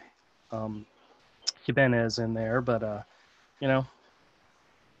some Jimenez in there, but you know,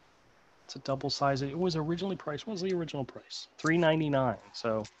 it's a double size. It was originally priced. What was the original price? $3.99.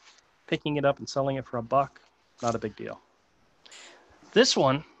 So picking it up and selling it for $1, not a big deal. This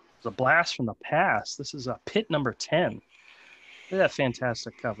one is a blast from the past. This is Pit #10. Look at that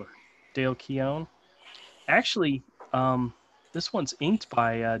fantastic cover. Dale Keown. Actually, this one's inked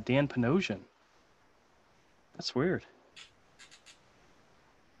by Dan Panosian. That's weird.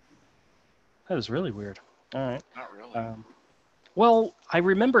 That is really weird. All right. Not really. Well, I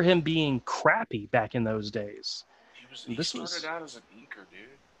remember him being crappy back in those days. He started out as an inker,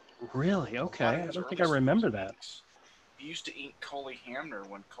 dude. Really? Okay. I don't think I remember that. He used to ink Coley Hamner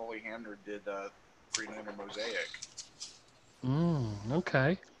when Coley Hamner did Green Lantern Mosaic.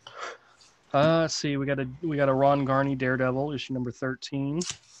 Okay. Let's see. We got a Ron Garney Daredevil issue number 13.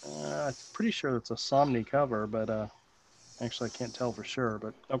 I'm pretty sure it's a Somni cover, but actually I can't tell for sure.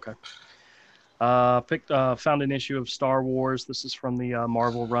 But okay. Found an issue of Star Wars. This is from the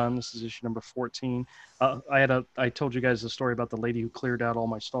Marvel run. This is issue number 14. I told you guys the story about the lady who cleared out all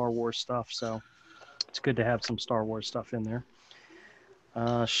my Star Wars stuff, so it's good to have some Star Wars stuff in there.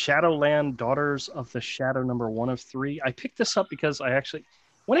 Shadowland Daughters of the Shadow number 1 of 3. I picked this up because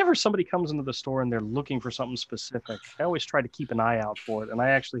whenever somebody comes into the store and they're looking for something specific, I always try to keep an eye out for it. And I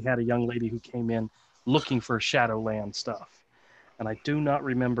actually had a young lady who came in looking for Shadowland stuff. And I do not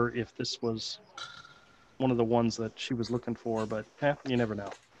remember if this was one of the ones that she was looking for, but you never know.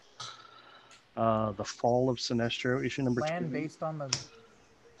 The Fall of Sinestro, issue number 2. Land based on the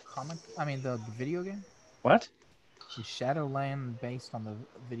comic? I mean, the video game? What? Is Shadowland based on the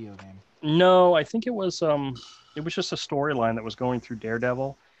video game? No, I think it was just a storyline that was going through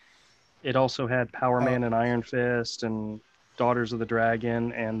Daredevil. It also had Power Man and Iron Fist and Daughters of the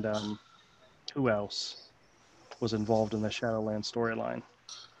Dragon and who else was involved in the Shadowland storyline?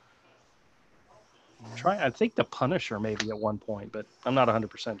 I think the Punisher maybe at one point, but I'm not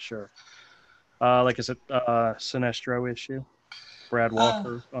 100% sure. Like I said, Sinestro issue. Brad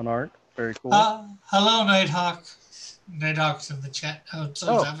Walker on art. Very cool. Hello, Nighthawk. Nighthawk's in the chat.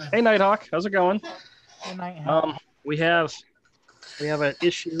 Hey Nighthawk, how's it going? Hey, Nighthawk. We have an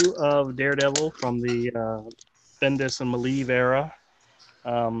issue of Daredevil from the Bendis and Malieve era.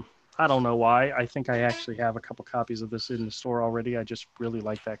 I don't know why. I think I actually have a couple copies of this in the store already. I just really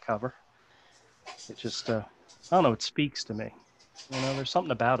like that cover. It just, I don't know, it speaks to me. There's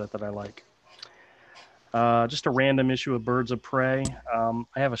something about it that I like. Just a random issue of Birds of Prey.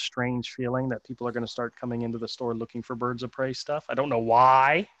 I have a strange feeling that people are going to start coming into the store looking for Birds of Prey stuff. I don't know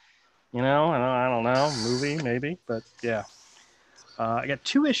why. I don't know. Movie, maybe. But yeah. I got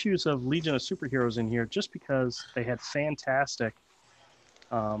 2 issues of Legion of Superheroes in here just because they had fantastic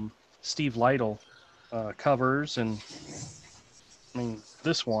Steve Lytle covers. And I mean,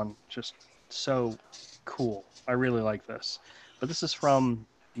 this one just so cool. I really like this. But this is from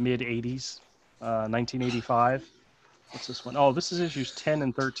mid-'80s. 1985. What's this one? Oh, this is issues 10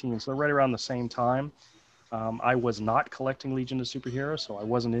 and 13, so they're right around the same time. I was not collecting Legion of Superheroes, so I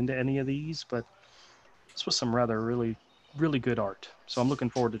wasn't into any of these, but this was some rather really, really good art. So I'm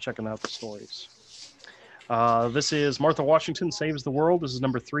looking forward to checking out the stories. This is Martha Washington Saves the World. This is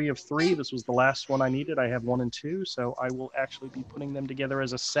number 3 of 3. This was the last one I needed. I have 1 and 2, so I will actually be putting them together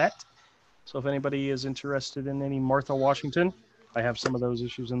as a set. So if anybody is interested in any Martha Washington, I have some of those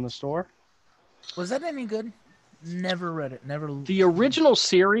issues in the store. Was that any good? Never read it. Never. The original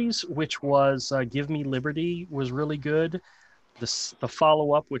series, which was Give Me Liberty, was really good. The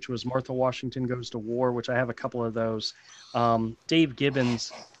follow-up, which was Martha Washington Goes to War, which I have a couple of those. Dave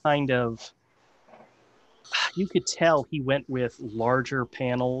Gibbons kind of, you could tell he went with larger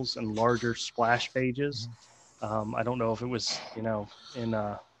panels and larger splash pages. I don't know if it was,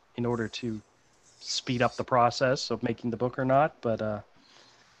 in order to speed up the process of making the book or not, but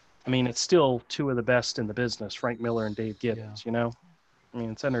I mean, it's still 2 of the best in the business, Frank Miller and Dave Gibbons, I mean,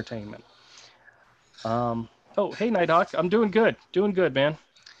 it's entertainment. Oh, hey, Nighthawk. I'm doing good. Doing good, man.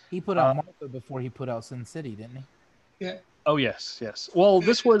 He put out Martha before he put out Sin City, didn't he? Yeah. Oh, yes. Well,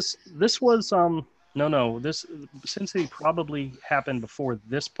 this was no, this Sin City probably happened before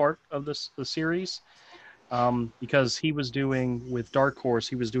this part of the series, because he was doing, with Dark Horse,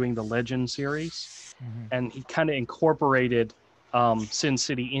 he was doing the Legend series, and he kind of incorporated Sin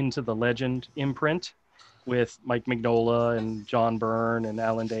City into the Legend imprint with Mike Mignola and John Byrne and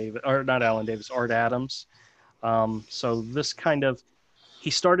Art Adams. So this kind of, he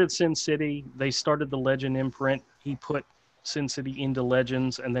started Sin City, they started the Legend imprint, he put Sin City into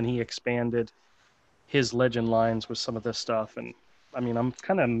Legends, and then he expanded his Legend lines with some of this stuff. And I mean, I'm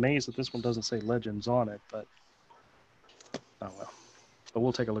kind of amazed that this one doesn't say Legends on it, but oh well. But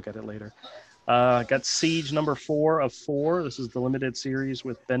we'll take a look at it later. Got Siege number 4 of 4. This is the limited series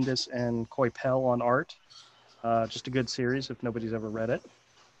with Bendis and Coipel on art. Just a good series if nobody's ever read it.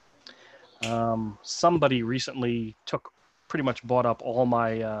 Somebody recently pretty much bought up all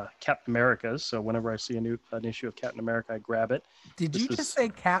my Captain Americas, so whenever I see an issue of Captain America, I grab it. Did you just say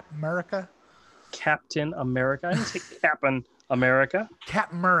Cap America? Captain America. I didn't say Captain America.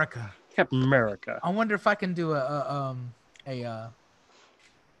 Cap America. Captain America. I wonder if I can do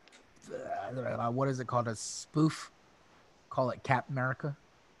what is it called? A spoof? Call it Cap America.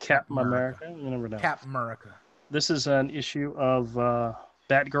 Cap America. You never know. Cap America. This is an issue of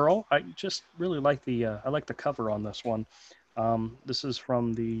Batgirl. I just really like the cover on this one. This is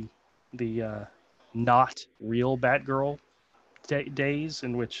from the not real Batgirl days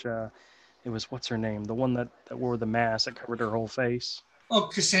in which it was what's her name, the one that wore the mask that covered her whole face. Oh,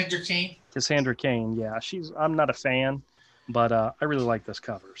 Cassandra Cain. Cassandra Cain. Yeah, I'm not a fan, but I really like this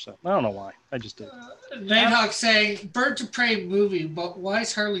cover. So I don't know why. I just did. Nighthawk saying, Birds of Prey movie, but why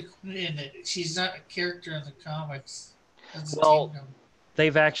is Harley Quinn in it? She's not a character in the comics. As a team Well,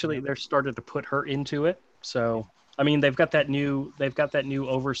 member. they're started to put her into it. So I mean, they've got that new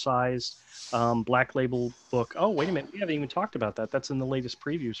oversized Black Label book. Oh, wait a minute, we haven't even talked about that. That's in the latest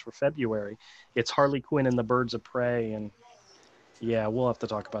previews for February. It's Harley Quinn and the Birds of Prey, and yeah, we'll have to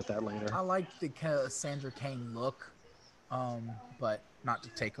talk about that later. I like the Cassandra Cain look, but not to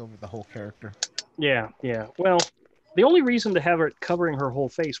take over the whole character. Yeah, yeah. Well, the only reason to have her covering her whole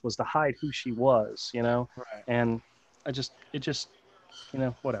face was to hide who she was, Right. and it just,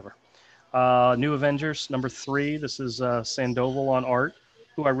 whatever. New Avengers #3. This is Sandoval on art,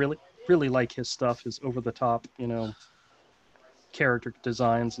 who I really like his stuff, his over the top, character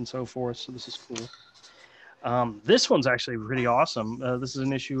designs and so forth. So this is cool. This one's actually pretty awesome. This is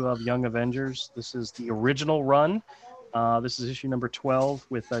an issue of Young Avengers. This is the original run. This is issue #12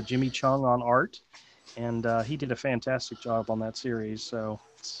 with Jimmy Chung on art, and he did a fantastic job on that series. So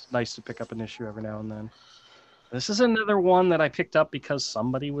it's nice to pick up an issue every now and then. This is another one that I picked up because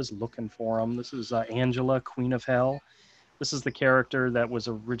somebody was looking for him. This is Angela, Queen of Hell. This is the character that was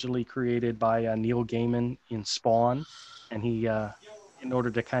originally created by Neil Gaiman in Spawn, and he, in order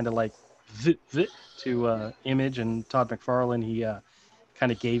to kind of like to Image and Todd McFarlane, he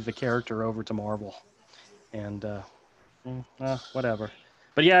kind of gave the character over to Marvel, and whatever.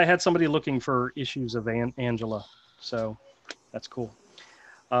 But yeah, I had somebody looking for issues of Angela, so that's cool.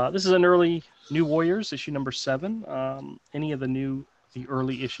 This is an early New Warriors issue #7. Any of the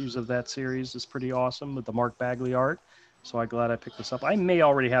early issues of that series is pretty awesome with the Mark Bagley art. So I'm glad I picked this up. I may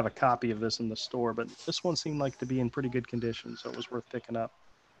already have a copy of this in the store, but this one seemed like to be in pretty good condition, so it was worth picking up.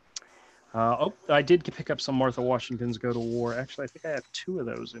 I did pick up some Martha Washington's Go to War. Actually, I think I have 2 of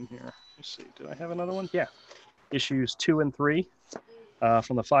those in here. Let's see. Did I have another one? Yeah. Issues 2 and 3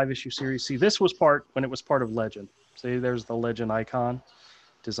 from the 5-issue series. See, this was when it was part of Legend. See, there's the Legend icon,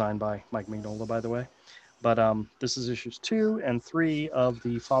 designed by Mike Mignola, by the way. But this is issues 2 and 3 of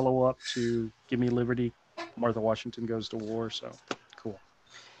the follow-up to Give Me Liberty, Martha Washington Goes to War. So cool.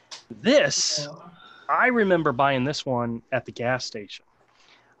 This, I remember buying this one at the gas station.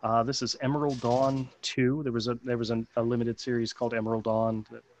 This is Emerald Dawn 2. There was a limited series called Emerald Dawn.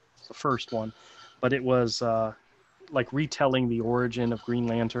 It's the first one, but it was like retelling the origin of Green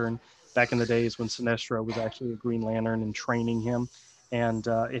Lantern back in the days when Sinestro was actually a Green Lantern and training him. And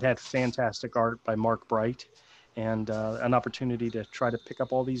it had fantastic art by Mark Bright, and an opportunity to try to pick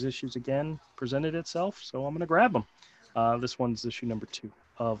up all these issues again presented itself. So I'm going to grab them. This one's issue #2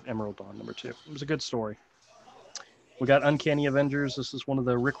 of Emerald Dawn #2. It was a good story. We got Uncanny Avengers. This is one of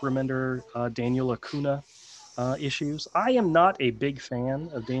the Rick Remender, Daniel Acuna issues. I am not a big fan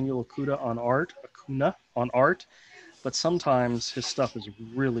of Daniel Acuna on art, but sometimes his stuff is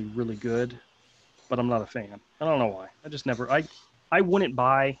really, really good. But I'm not a fan. I don't know why. I just never. I wouldn't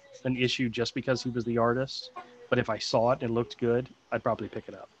buy an issue just because he was the artist. But if I saw it and it looked good, I'd probably pick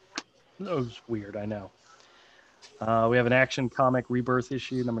it up. It was weird, I know. We have an Action Comic Rebirth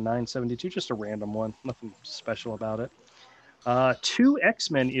issue #972, just a random one, nothing special about it. 2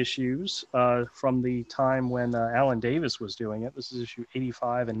 X-Men issues from the time when Alan Davis was doing it. This is issue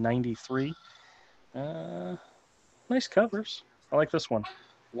 85 and 93. Nice covers. I like this one.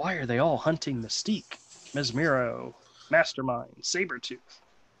 Why are they all hunting Mystique, Mesmero, Mastermind, Sabretooth?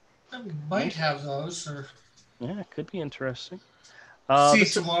 I might have those, or Yeah, it could be interesting. see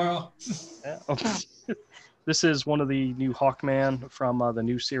tomorrow. Yeah. This is one of the new Hawkman from the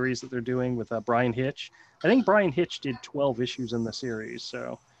new series that they're doing with Brian Hitch. I think Brian Hitch did 12 issues in the series,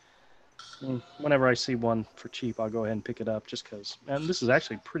 so whenever I see one for cheap, I'll go ahead and pick it up just because. And this is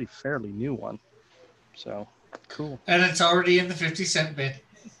actually a pretty fairly new one, so cool. And it's already in the 50-cent bin.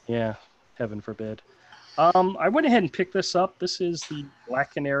 Yeah, heaven forbid. I went ahead and picked this up. This is the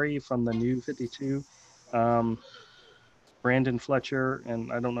Black Canary from the new 52. Brandon Fletcher,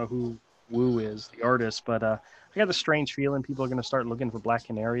 and I don't know who Wu is, the artist, but I got the strange feeling people are going to start looking for Black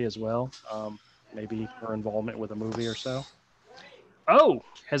Canary as well. Maybe her involvement with a movie or so. Oh,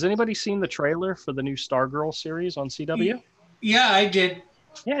 has anybody seen the trailer for the new Stargirl series on CW? Yeah, I did.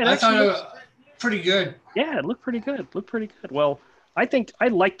 Yeah, I thought it was pretty good. Yeah, it looked pretty good. Well, I think I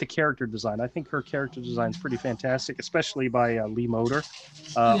like the character design. I think her character design is pretty fantastic, especially by Lee Moder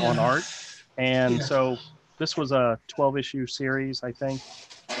on art. And so this was a 12-issue series, I think.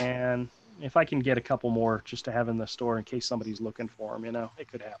 And if I can get a couple more just to have in the store in case somebody's looking for them,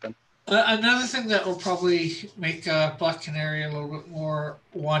 it could happen. Another thing that will probably make Black Canary a little bit more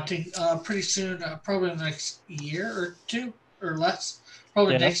wanting pretty soon, probably in the next year or two or less,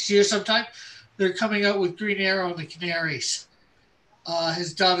 probably Yeah. next year sometime. They're coming out with Green Arrow and the Canaries.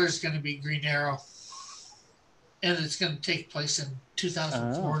 His daughter's going to be Green Arrow, and it's going to take place in Oh,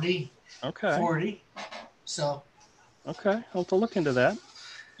 2040. okay. 40. So Okay. I'll have to look into that.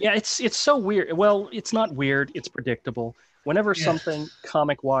 Yeah, it's so weird. Well, it's not weird. It's predictable. Whenever yeah, something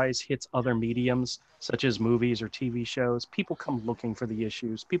comic-wise hits other mediums, such as movies or TV shows, people come looking for the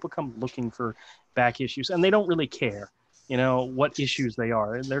issues. People come looking for back issues, and they don't really care, what issues they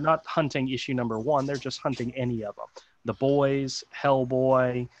are. They're not hunting issue number one. They're just hunting any of them. The Boys,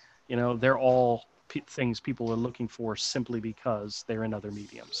 Hellboy, they're all things people are looking for simply because they're in other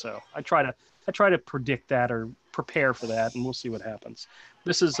mediums. So I try to predict that or prepare for that, and we'll see what happens.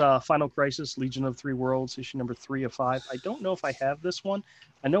 This is Final Crisis, Legion of Three Worlds, issue number 3 of 5. I don't know if I have this one.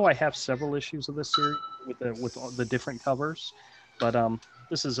 I know I have several issues of this series with all the different covers, but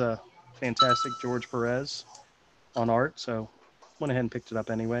this is a fantastic George Perez on art, so went ahead and picked it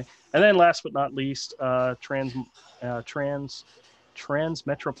up anyway. And then last but not least, uh, Trans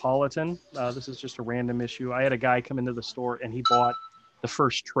Transmetropolitan. This is just a random issue. I had a guy come into the store and he bought the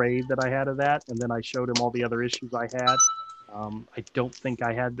first trade that I had of that, and then I showed him all the other issues I had. I don't think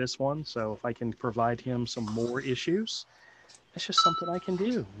I had this one, so if I can provide him some more issues, it's just something I can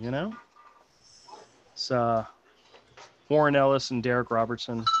do. It's Warren Ellis and Derek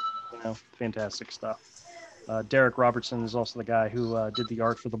Robertson, fantastic stuff. Derek Robertson is also the guy who did the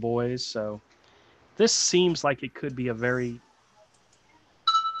art for The Boys, so this seems like it could be a very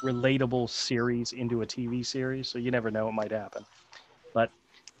relatable series into a TV series, so you never know what might happen. But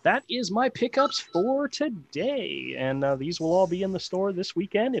that is my pickups for today. And these will all be in the store this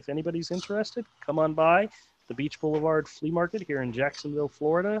weekend. If anybody's interested, come on by the Beach Boulevard Flea Market here in Jacksonville,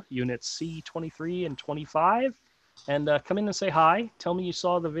 Florida, units C23 and 25. And come in and say hi. Tell me you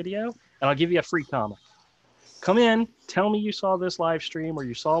saw the video, and I'll give you a free comic. Come in, tell me you saw this live stream or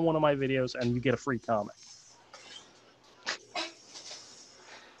you saw one of my videos, and you get a free comic.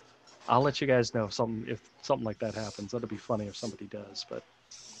 I'll let you guys know if something like that happens. That'll be funny if somebody does. But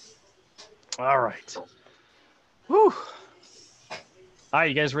all right. Whew. All right,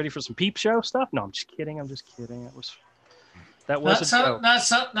 you guys ready for some peep show stuff? No, I'm just kidding. I'm just kidding. That was a joke.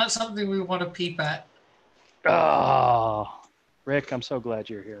 not something we want to peep at. Oh, Rick, I'm so glad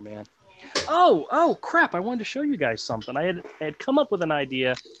you're here, man. Oh, crap! I wanted to show you guys something. I had come up with an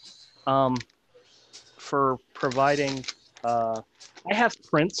idea, for providing. I have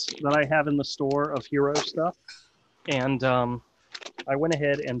prints that I have in the store of hero stuff, and I went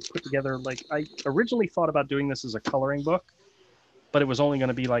ahead and put together I originally thought about doing this as a coloring book, but it was only going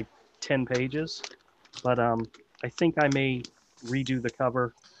to be like 10 pages. But I think I may redo the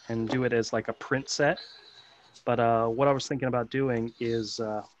cover and do it as like a print set. But what I was thinking about doing is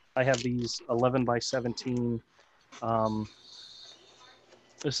I have these 11 by 17.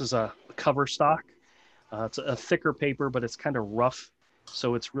 This is a cover stock. It's a thicker paper, but it's kind of rough.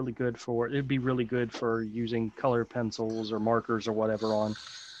 So it'd be really good for using colored pencils or markers or whatever on.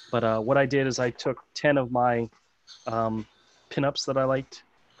 But what I did is I took 10 of my pinups that I liked,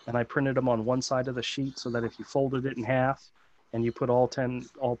 and I printed them on one side of the sheet so that if you folded it in half and you put all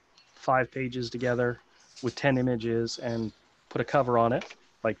 5 pages together with 10 images and put a cover on it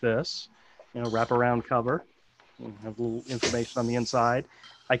like this, wrap around cover, and have a little information on the inside.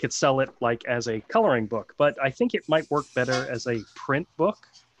 I could sell it like as a coloring book, but I think it might work better as a print book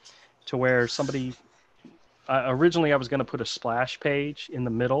to where somebody originally I was going to put a splash page in the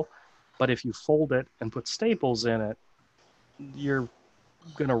middle, but if you fold it and put staples in it, you're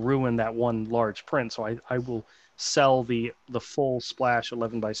going to ruin that one large print. So I will sell the full splash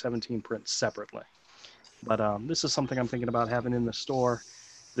 11 by 17 print separately. But this is something I'm thinking about having in the store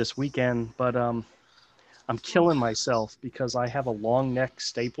this weekend. But I'm killing myself because I have a long neck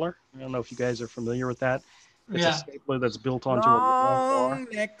stapler. I don't know if you guys are familiar with that. It's a stapler that's built onto a long bar. Long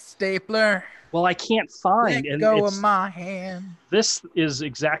neck stapler. Well, I can't find. Let go of my hand. This is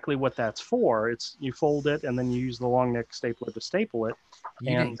exactly what that's for. It's you fold it and then you use the long neck stapler to staple it.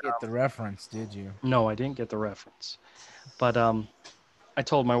 You didn't get the reference, did you? No, I didn't get the reference. But I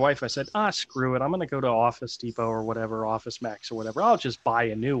told my wife, I said, screw it. I'm going to go to Office Depot or whatever, Office Max or whatever. I'll just buy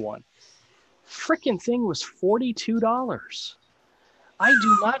a new one. Freaking thing was $42.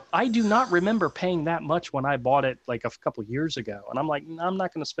 I do not remember paying that much when I bought it like a couple years ago. And I'm like, I'm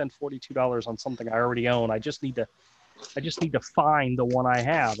not going to spend $42 on something I already own. I just need to find the one I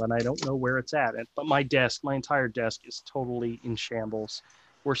have, and I don't know where it's at. But my entire desk is totally in shambles.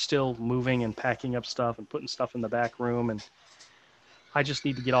 We're still moving and packing up stuff and putting stuff in the back room, and I just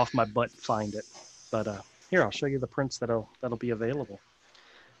need to get off my butt and find it. But here, I'll show you the prints that'll be available.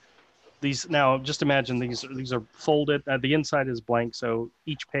 These now, just imagine these are folded. The inside is blank, so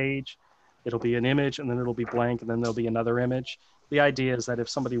each page, it'll be an image, and then it'll be blank, and then there'll be another image. The idea is that if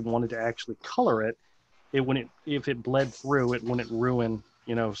somebody wanted to actually color it, it wouldn't. If it bled through, it wouldn't ruin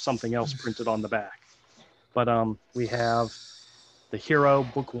something else printed on the back. But we have the Hero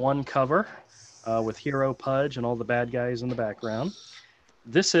Book 1 cover with Hero Pudge and all the bad guys in the background.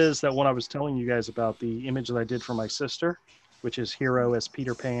 This is that one I was telling you guys about, the image that I did for my sister, which is Hero as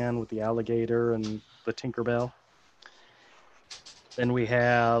Peter Pan with the alligator and the Tinkerbell. Then we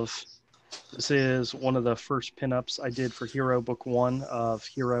have, this is one of the first pinups I did for Hero Book 1 of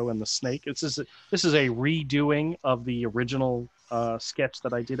Hero and the Snake. This is a redoing of the original sketch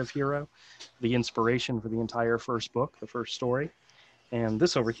that I did of Hero, the inspiration for the entire first book, the first story. And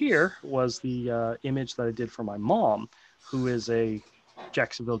this over here was the image that I did for my mom, who is a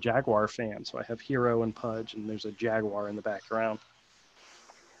Jacksonville Jaguar fan. So I have Hero and Pudge, and there's a Jaguar in the background.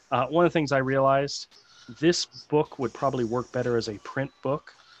 One of the things I realized, this book would probably work better as a print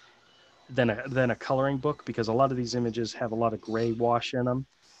book than a coloring book, because a lot of these images have a lot of gray wash in them,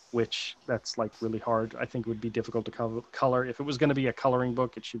 which that's like really hard. I think would be difficult to color. If it was going to be a coloring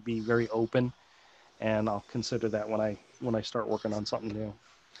book, it should be very open, and I'll consider that when I start working on something new.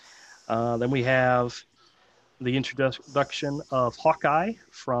 Then we have the introduction of Hawkeye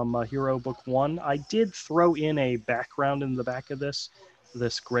from Hero Book 1. I did throw in a background in the back of this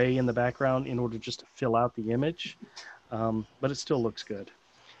gray in the background, in order just to fill out the image, but it still looks good.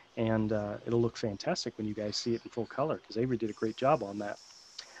 And it'll look fantastic when you guys see it in full color, because Avery did a great job on that.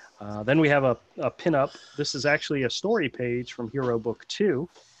 Then we have a pinup. This is actually a story page from Hero Book 2,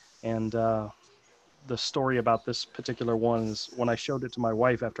 and the story about this particular one is, when I showed it to my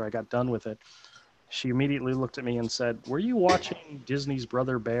wife after I got done with it, she immediately looked at me and said, "Were you watching Disney's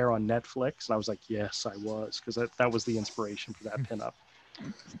Brother Bear on Netflix?" And I was like, "Yes, I was," because that was the inspiration for that pinup.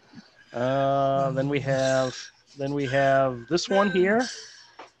 Then we have this one here,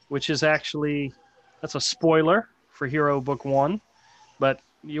 which is actually, that's a spoiler for Hero Book 1, but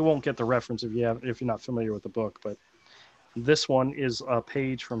you won't get the reference if you're not familiar with the book. But this one is a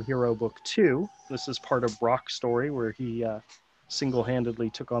page from Hero Book 2. This is part of Brock's story, where he single-handedly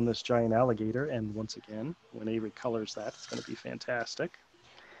took on this giant alligator, and once again, when Avery colors that, it's going to be fantastic.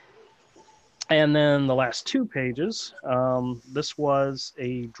 And then the last two pages, this was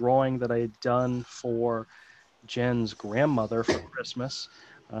a drawing that I had done for Jen's grandmother for Christmas.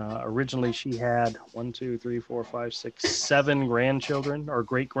 Originally, she had 7 grandchildren or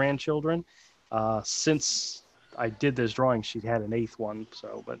great-grandchildren. Since I did this drawing, she had an 8th one,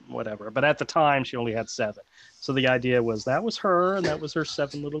 so, but whatever. But at the time, she only had 7. So the idea was that was her, and that was her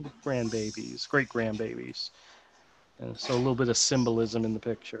 7 little grandbabies, great-grandbabies. And so a little bit of symbolism in the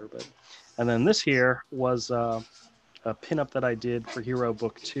picture. And then this here was a pinup that I did for Hero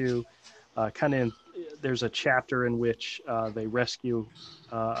Book 2. There's a chapter in which they rescue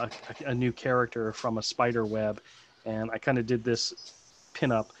a new character from a spider web, and I kind of did this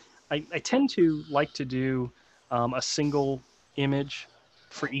pinup. I tend to like to do a single image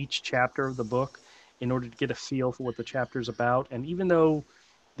for each chapter of the book, in order to get a feel for what the chapter's about. And even though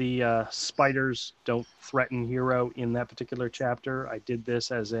the spiders don't threaten Hero in that particular chapter, I did this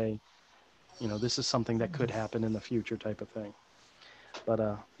as a, this is something that could happen in the future type of thing. But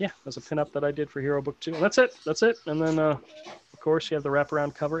yeah, that's a pinup that I did for Hero Book 2. And that's it. And then, of course, you have the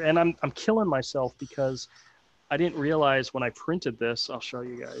wraparound cover. And I'm killing myself, because I didn't realize when I printed this, I'll show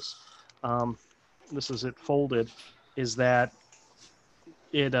you guys. This is it folded, is that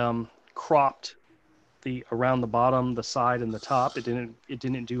it cropped around the bottom, the side, and the top. It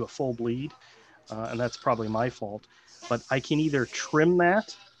didn't do a full bleed, and that's probably my fault. But I can either trim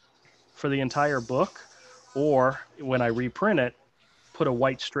that for the entire book, or when I reprint it, put a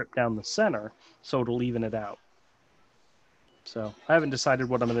white strip down the center so it'll even it out. So I haven't decided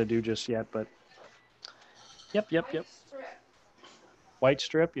what I'm going to do just yet, but yep. White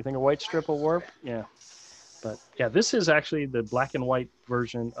strip. You think a white strip will work? Yeah. But yeah, this is actually the black and white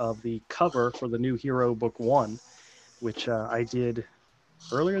version of the cover for the new Hero Book 1, which I did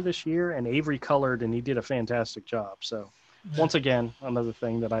earlier this year, and Avery colored, and he did a fantastic job. So once again, another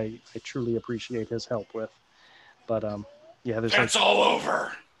thing that I truly appreciate his help with. But yeah, there's That's all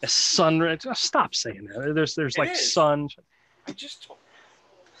over. A sun. Stop saying that. There's like sun. I just told.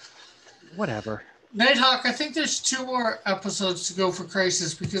 Whatever. Nighthawk, I think there's 2 more episodes to go for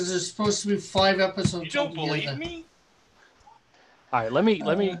Crisis, because there's supposed to be 5 episodes. You don't believe me? All right, let me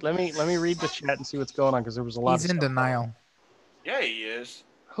read the chat and see what's going on, because there was a lot. He's in denial. Yeah, he is.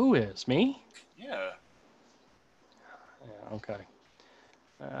 Who is? Me? Yeah. Yeah. Okay.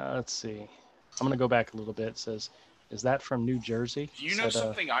 Let's see. I'm gonna go back a little bit. It says, "Is that from New Jersey?" Do you know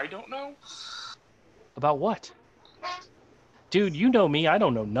something I don't know? About what? Dude, you know me. I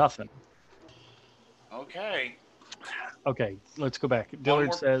don't know nothing. Okay. Okay, let's go back.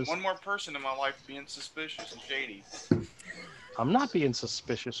 Dillard says, one more person in my life being suspicious and shady. "I'm not being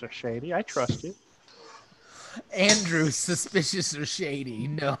suspicious or shady. I trust you." Andrew, suspicious or shady?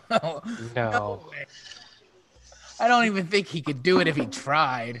 No, No. no way. I don't even think he could do it if he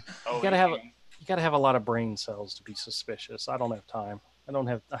tried. Oh, You gotta have a lot of brain cells to be suspicious. I don't have time.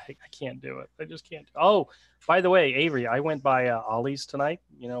 I can't do it. I just can't. Oh, by the way, Avery, I went by Ollie's tonight.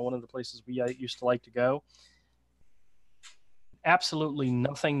 You know, one of the places we used to like to go. Absolutely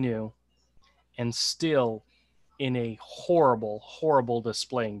nothing new, and still in a horrible, horrible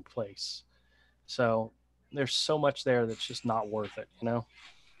displaying place. So there's so much there that's just not worth it, you know,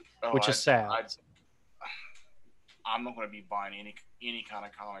 oh, which is sad. I'm not going to be buying any kind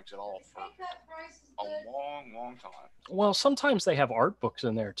of comics at all for a long, long time. Well, sometimes they have art books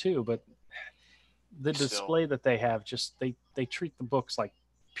in there too, but the Still. display that they have, just they treat the books like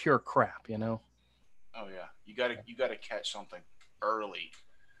pure crap, you know. Oh yeah, you gotta catch something early.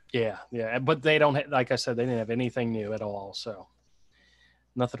 Yeah, but they don't like I said, they didn't have anything new at all, so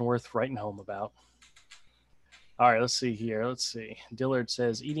nothing worth writing home about. All right, let's see here. Let's see. Dillard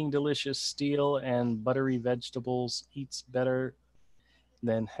says eating delicious steel and buttery vegetables eats better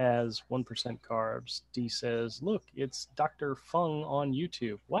than has 1% carbs. D says, look, it's Dr. Fung on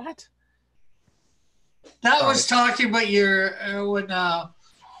YouTube. What? That was talking about your when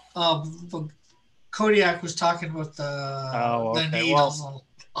Kodiak was talking about the needles and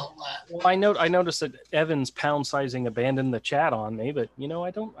all that. Well, I noticed that Evan's pound sizing abandoned the chat on me, but you know,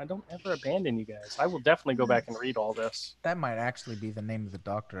 I don't ever abandon you guys. I will definitely go back and read all this. That might actually be the name of the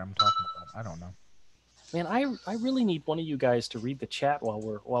doctor I'm talking about. I don't know. Man, I really need one of you guys to read the chat while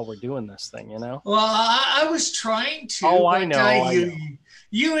we're doing this thing, you know? Well, I was trying to. Oh, but, I know.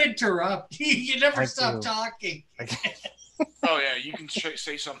 You interrupt. You never stop do. talking. Oh yeah, you can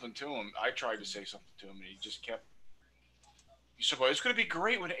say something to him. I tried to say something to him, and he just kept. He said, "Well, it's going to be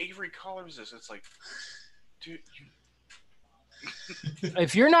great when Avery colors this." It's like, dude,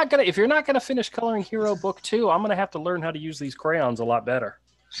 If you're not gonna finish coloring Hero Book 2, I'm gonna have to learn how to use these crayons a lot better.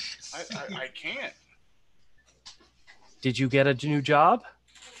 I can't. Did you get a new job?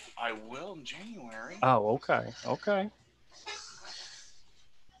 I will in January. Oh, okay.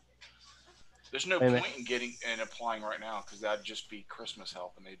 There's no point in applying right now because that'd just be Christmas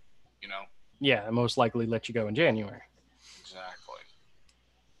help, and they, you know. Yeah, and most likely let you go in January. Exactly.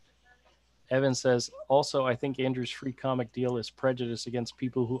 Evan says, also, I think Andrew's free comic deal is prejudice against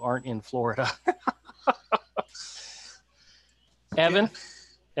people who aren't in Florida. Evan.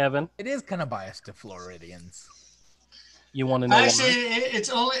 It is kind of biased to Floridians. You want to know it's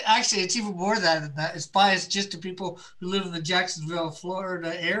even more than that. It's biased just to people who live in the Jacksonville,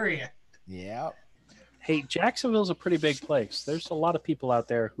 Florida area. Yeah. Hey, Jacksonville's a pretty big place. There's a lot of people out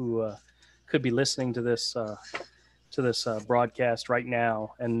there who could be listening to this broadcast right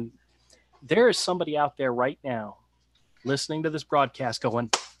now, and there is somebody out there right now listening to this broadcast going,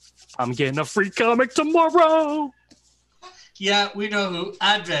 I'm getting a free comic tomorrow. Yeah, we know who.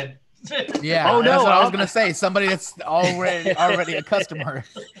 Advent. Yeah, oh, no, that's what I was going to say. Somebody that's already a customer.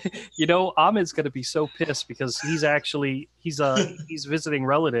 You know, Ahmed's going to be so pissed because he's visiting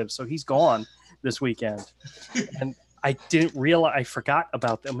relatives, so he's gone this weekend. And I didn't realize, I forgot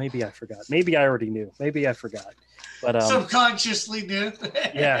about that. Maybe I forgot. Maybe I already knew. Maybe I forgot. But subconsciously knew.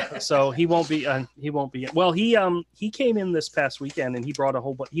 Yeah, so he won't be. Well, he came in this past weekend and he brought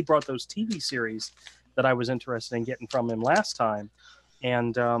those TV series that I was interested in getting from him last time,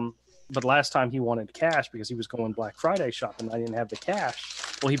 and but last time he wanted cash because he was going Black Friday shopping. I didn't have the cash.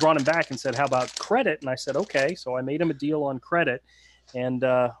 Well, he brought him back and said, "How about credit?" And I said, "Okay." So I made him a deal on credit, and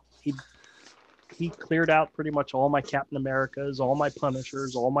he cleared out pretty much all my Captain Americas, all my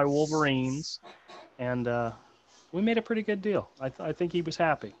Punishers, all my Wolverines, and we made a pretty good deal. I think he was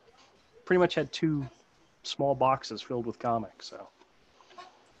happy. Pretty much had 2 small boxes filled with comics. So,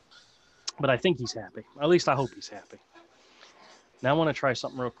 but I think he's happy. At least I hope he's happy. Now I want to try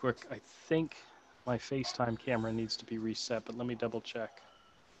something real quick. I think my FaceTime camera needs to be reset, but let me double check.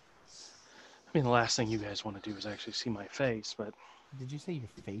 I mean, the last thing you guys want to do is actually see my face, but did you say your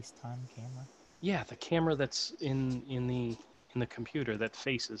FaceTime camera? Yeah, the camera that's in the computer that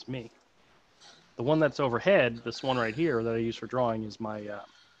faces me. The one that's overhead, this one right here that I use for drawing, is my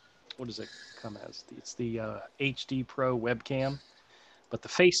what does it come as? It's the HD Pro webcam, but the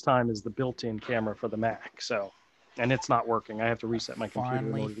FaceTime is the built-in camera for the Mac. So, and it's not working. I have to reset my computer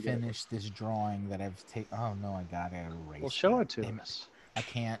in order to get it. Finally finished this drawing that I've taken. Oh no, I got it. Well, show it to us. I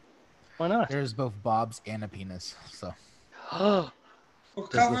can't. Why not? There's both Bob's and a penis. So We'll Does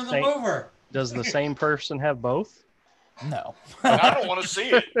cover the them same- over. Does the same person have both? no. I don't want to see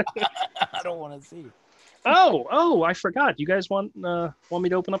it. I don't want to see it. Oh, I forgot. You guys want me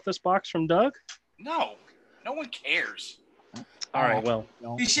to open up this box from Doug? No, no one cares. All right, well,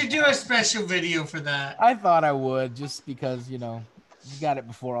 You should do a special video for that. I thought I would just because you got it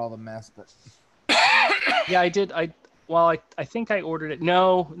before all the mess, but yeah, I did. I think I ordered it.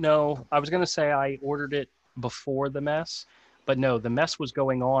 No, I was gonna say I ordered it before the mess, but no, the mess was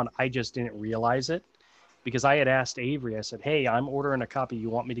going on. I just didn't realize it because I had asked Avery. I said, "Hey, I'm ordering a copy. You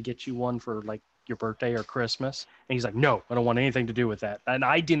want me to get you one for like your birthday or Christmas?" And he's like, "No, I don't want anything to do with that." And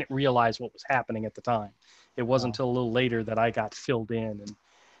I didn't realize what was happening at the time. It wasn't until a little later that I got filled in, and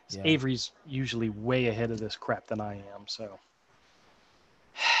Avery's usually way ahead of this crap than I am. So,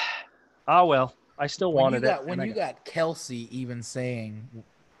 oh well, I still wanted it. When you got Kelsey even saying,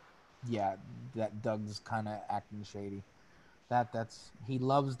 "Yeah, that Doug's kind of acting shady." That's he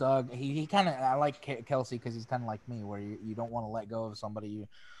loves Doug. He kind of I like Kelsey because he's kind of like me, where you don't want to let go of somebody.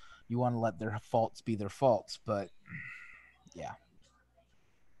 You want to let their faults be their faults, but yeah.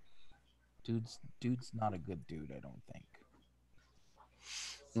 Dude's not a good dude, I don't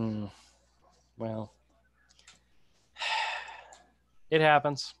think. Well, it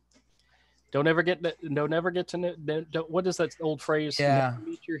happens. Don't ever get to know. What is that old phrase? Yeah. Never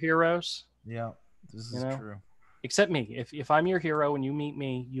meet your heroes. Yeah, this is true. Except me. If I'm your hero and you meet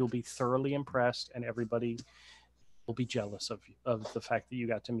me, you'll be thoroughly impressed, and everybody will be jealous of the fact that you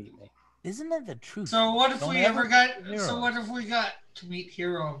got to meet me. Isn't that the truth? So what if what if we got to meet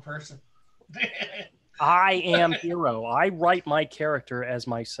Hero in person? I am hero. I write my character as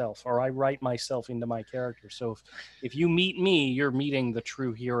myself, or I write myself into my character. So if you meet me, you're meeting the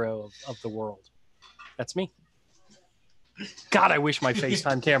true hero of the world. That's me. God, I wish my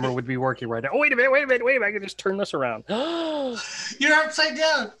FaceTime camera would be working right now. Oh, wait a minute. I can just turn this around. You're upside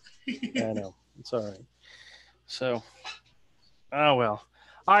down. I know. It's all right. So, oh, well.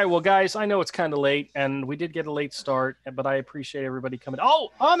 All right, well, guys, I know it's kind of late, and we did get a late start, but I appreciate everybody coming. Oh,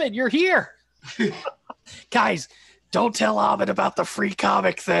 Ahmed, you're here. Guys, don't tell Ahmed about the free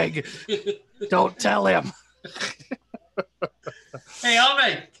comic thing. Don't tell him. Hey,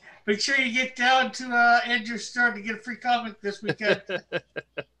 Ahmed, make sure you get down to Andrew's store to get a free comic this weekend.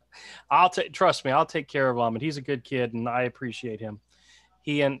 Trust me, I'll take care of Ahmed. He's a good kid, and I appreciate him.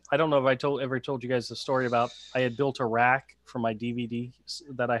 I don't know if I ever told you guys the story about I had built a rack for my DVDs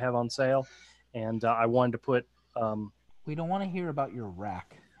that I have on sale, and I wanted to put. We don't want to hear about your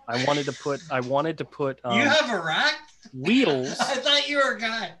rack. I wanted to put. You have a rack? Wheels. I thought you were a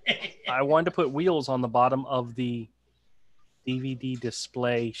guy. I wanted to put wheels on the bottom of the DVD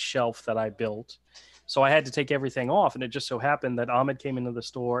display shelf that I built. So I had to take everything off, and it just so happened that Ahmed came into the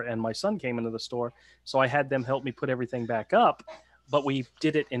store and my son came into the store. So I had them help me put everything back up, but we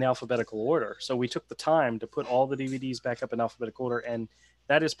did it in alphabetical order. So we took the time to put all the DVDs back up in alphabetical order, and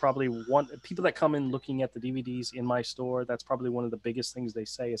that is probably people that come in looking at the DVDs in my store, that's probably one of the biggest things they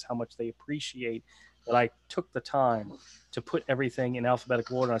say is how much they appreciate that I took the time to put everything in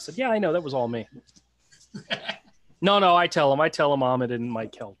alphabetical order. And I said, yeah, I know, that was all me. No, I tell them Ahmed and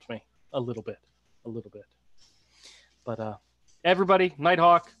Mike helped me a little bit. But everybody,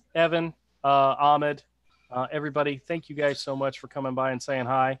 Nighthawk, Evan, Ahmed, everybody, thank you guys so much for coming by and saying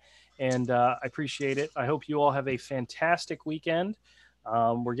hi. And I appreciate it. I hope you all have a fantastic weekend.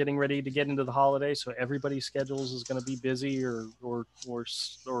 We're getting ready to get into the holidays, so everybody's schedules is going to be busy or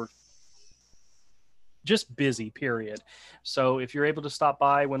just busy, period. So if you're able to stop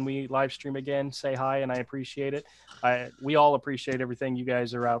by when we live stream again, say hi, and I appreciate it. We all appreciate everything. You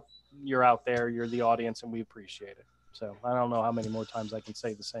guys are out. You're out there. You're the audience, and we appreciate it. So I don't know how many more times I can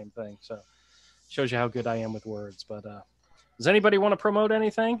say the same thing. So shows you how good I am with words. But does anybody want to promote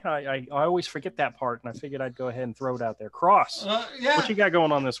anything? I always forget that part, and I figured I'd go ahead and throw it out there. Cross, yeah. What you got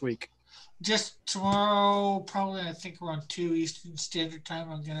going on this week? Just tomorrow, probably I think around 2 Eastern Standard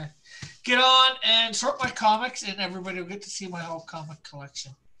Time, I'm going to get on and sort my comics, and everybody will get to see my whole comic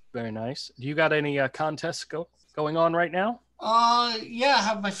collection. Very nice. Do you got any contests going on right now? Yeah, I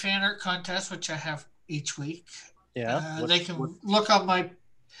have my fan art contest, which I have each week. Yeah. They can look on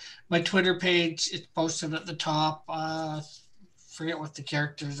my Twitter page. It's posted at the top. Forget what the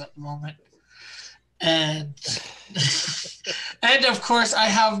character is at the moment. And and of course I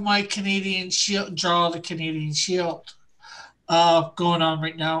have my Canadian Shield, draw the Canadian Shield going on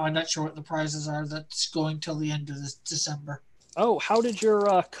right now. I'm not sure what the prizes are. That's going till the end of this December. Oh, how did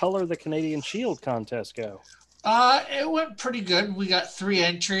your Color the Canadian Shield contest go? It went pretty good. We got 3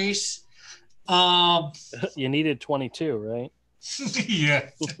 entries. You needed 22, right? Yeah.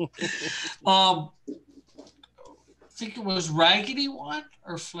 I think it was Raggedy One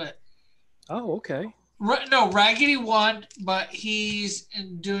or Flit. Oh, okay. No, Raggedy One, but he's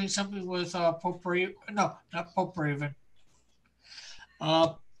doing something with Pope Raven. No, not Pope Raven.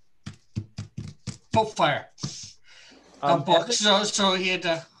 Uh, Pope Fire. A book. So he had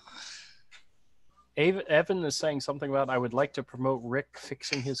to. Evan is saying something about I would like to promote Rick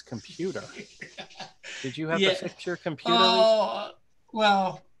fixing his computer. Did you have to fix your computer? Oh,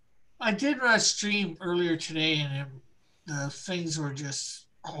 well, I did run a stream earlier today, and the things were just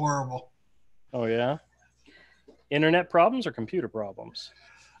horrible. Oh, yeah? Internet problems or computer problems?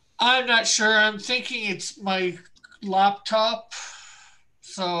 I'm not sure. I'm thinking it's my laptop.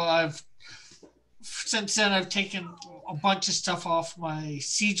 So since then I've taken a bunch of stuff off my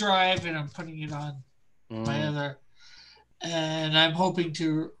C drive and I'm putting it on my other. And I'm hoping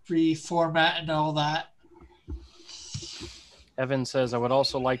to reformat and all that. Evan says, I would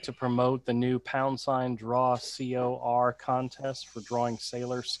also like to promote the new # draw COR contest for drawing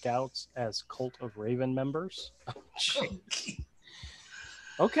Sailor Scouts as Cult of Raven members.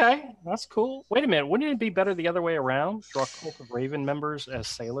 Okay, that's cool. Wait a minute. Wouldn't it be better the other way around? Draw Cult of Raven members as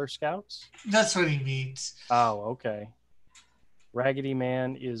Sailor Scouts? That's what he means. Oh, okay. Raggedy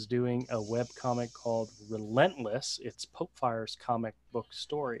Man is doing a webcomic called Relentless. It's Pope Fire's comic book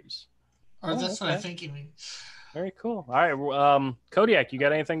stories. That's what I think he means. Very cool. All right. Kodiak, you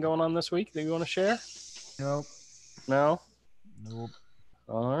got anything going on this week that you want to share? Nope. No? Nope.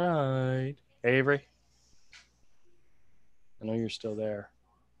 All right. Avery? I know you're still there.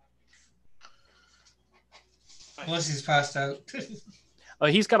 Unless he's passed out.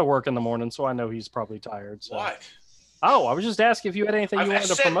 He's got to work in the morning, so I know he's probably tired. So. What? Oh, I was just asking if you had anything you wanted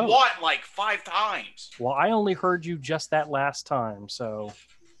to promote. I've said what like 5 times. Well, I only heard you just that last time, so.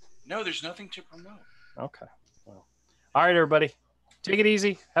 No, there's nothing to promote. Okay. Well. All right, everybody. Take it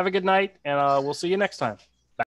easy. Have a good night, and we'll see you next time.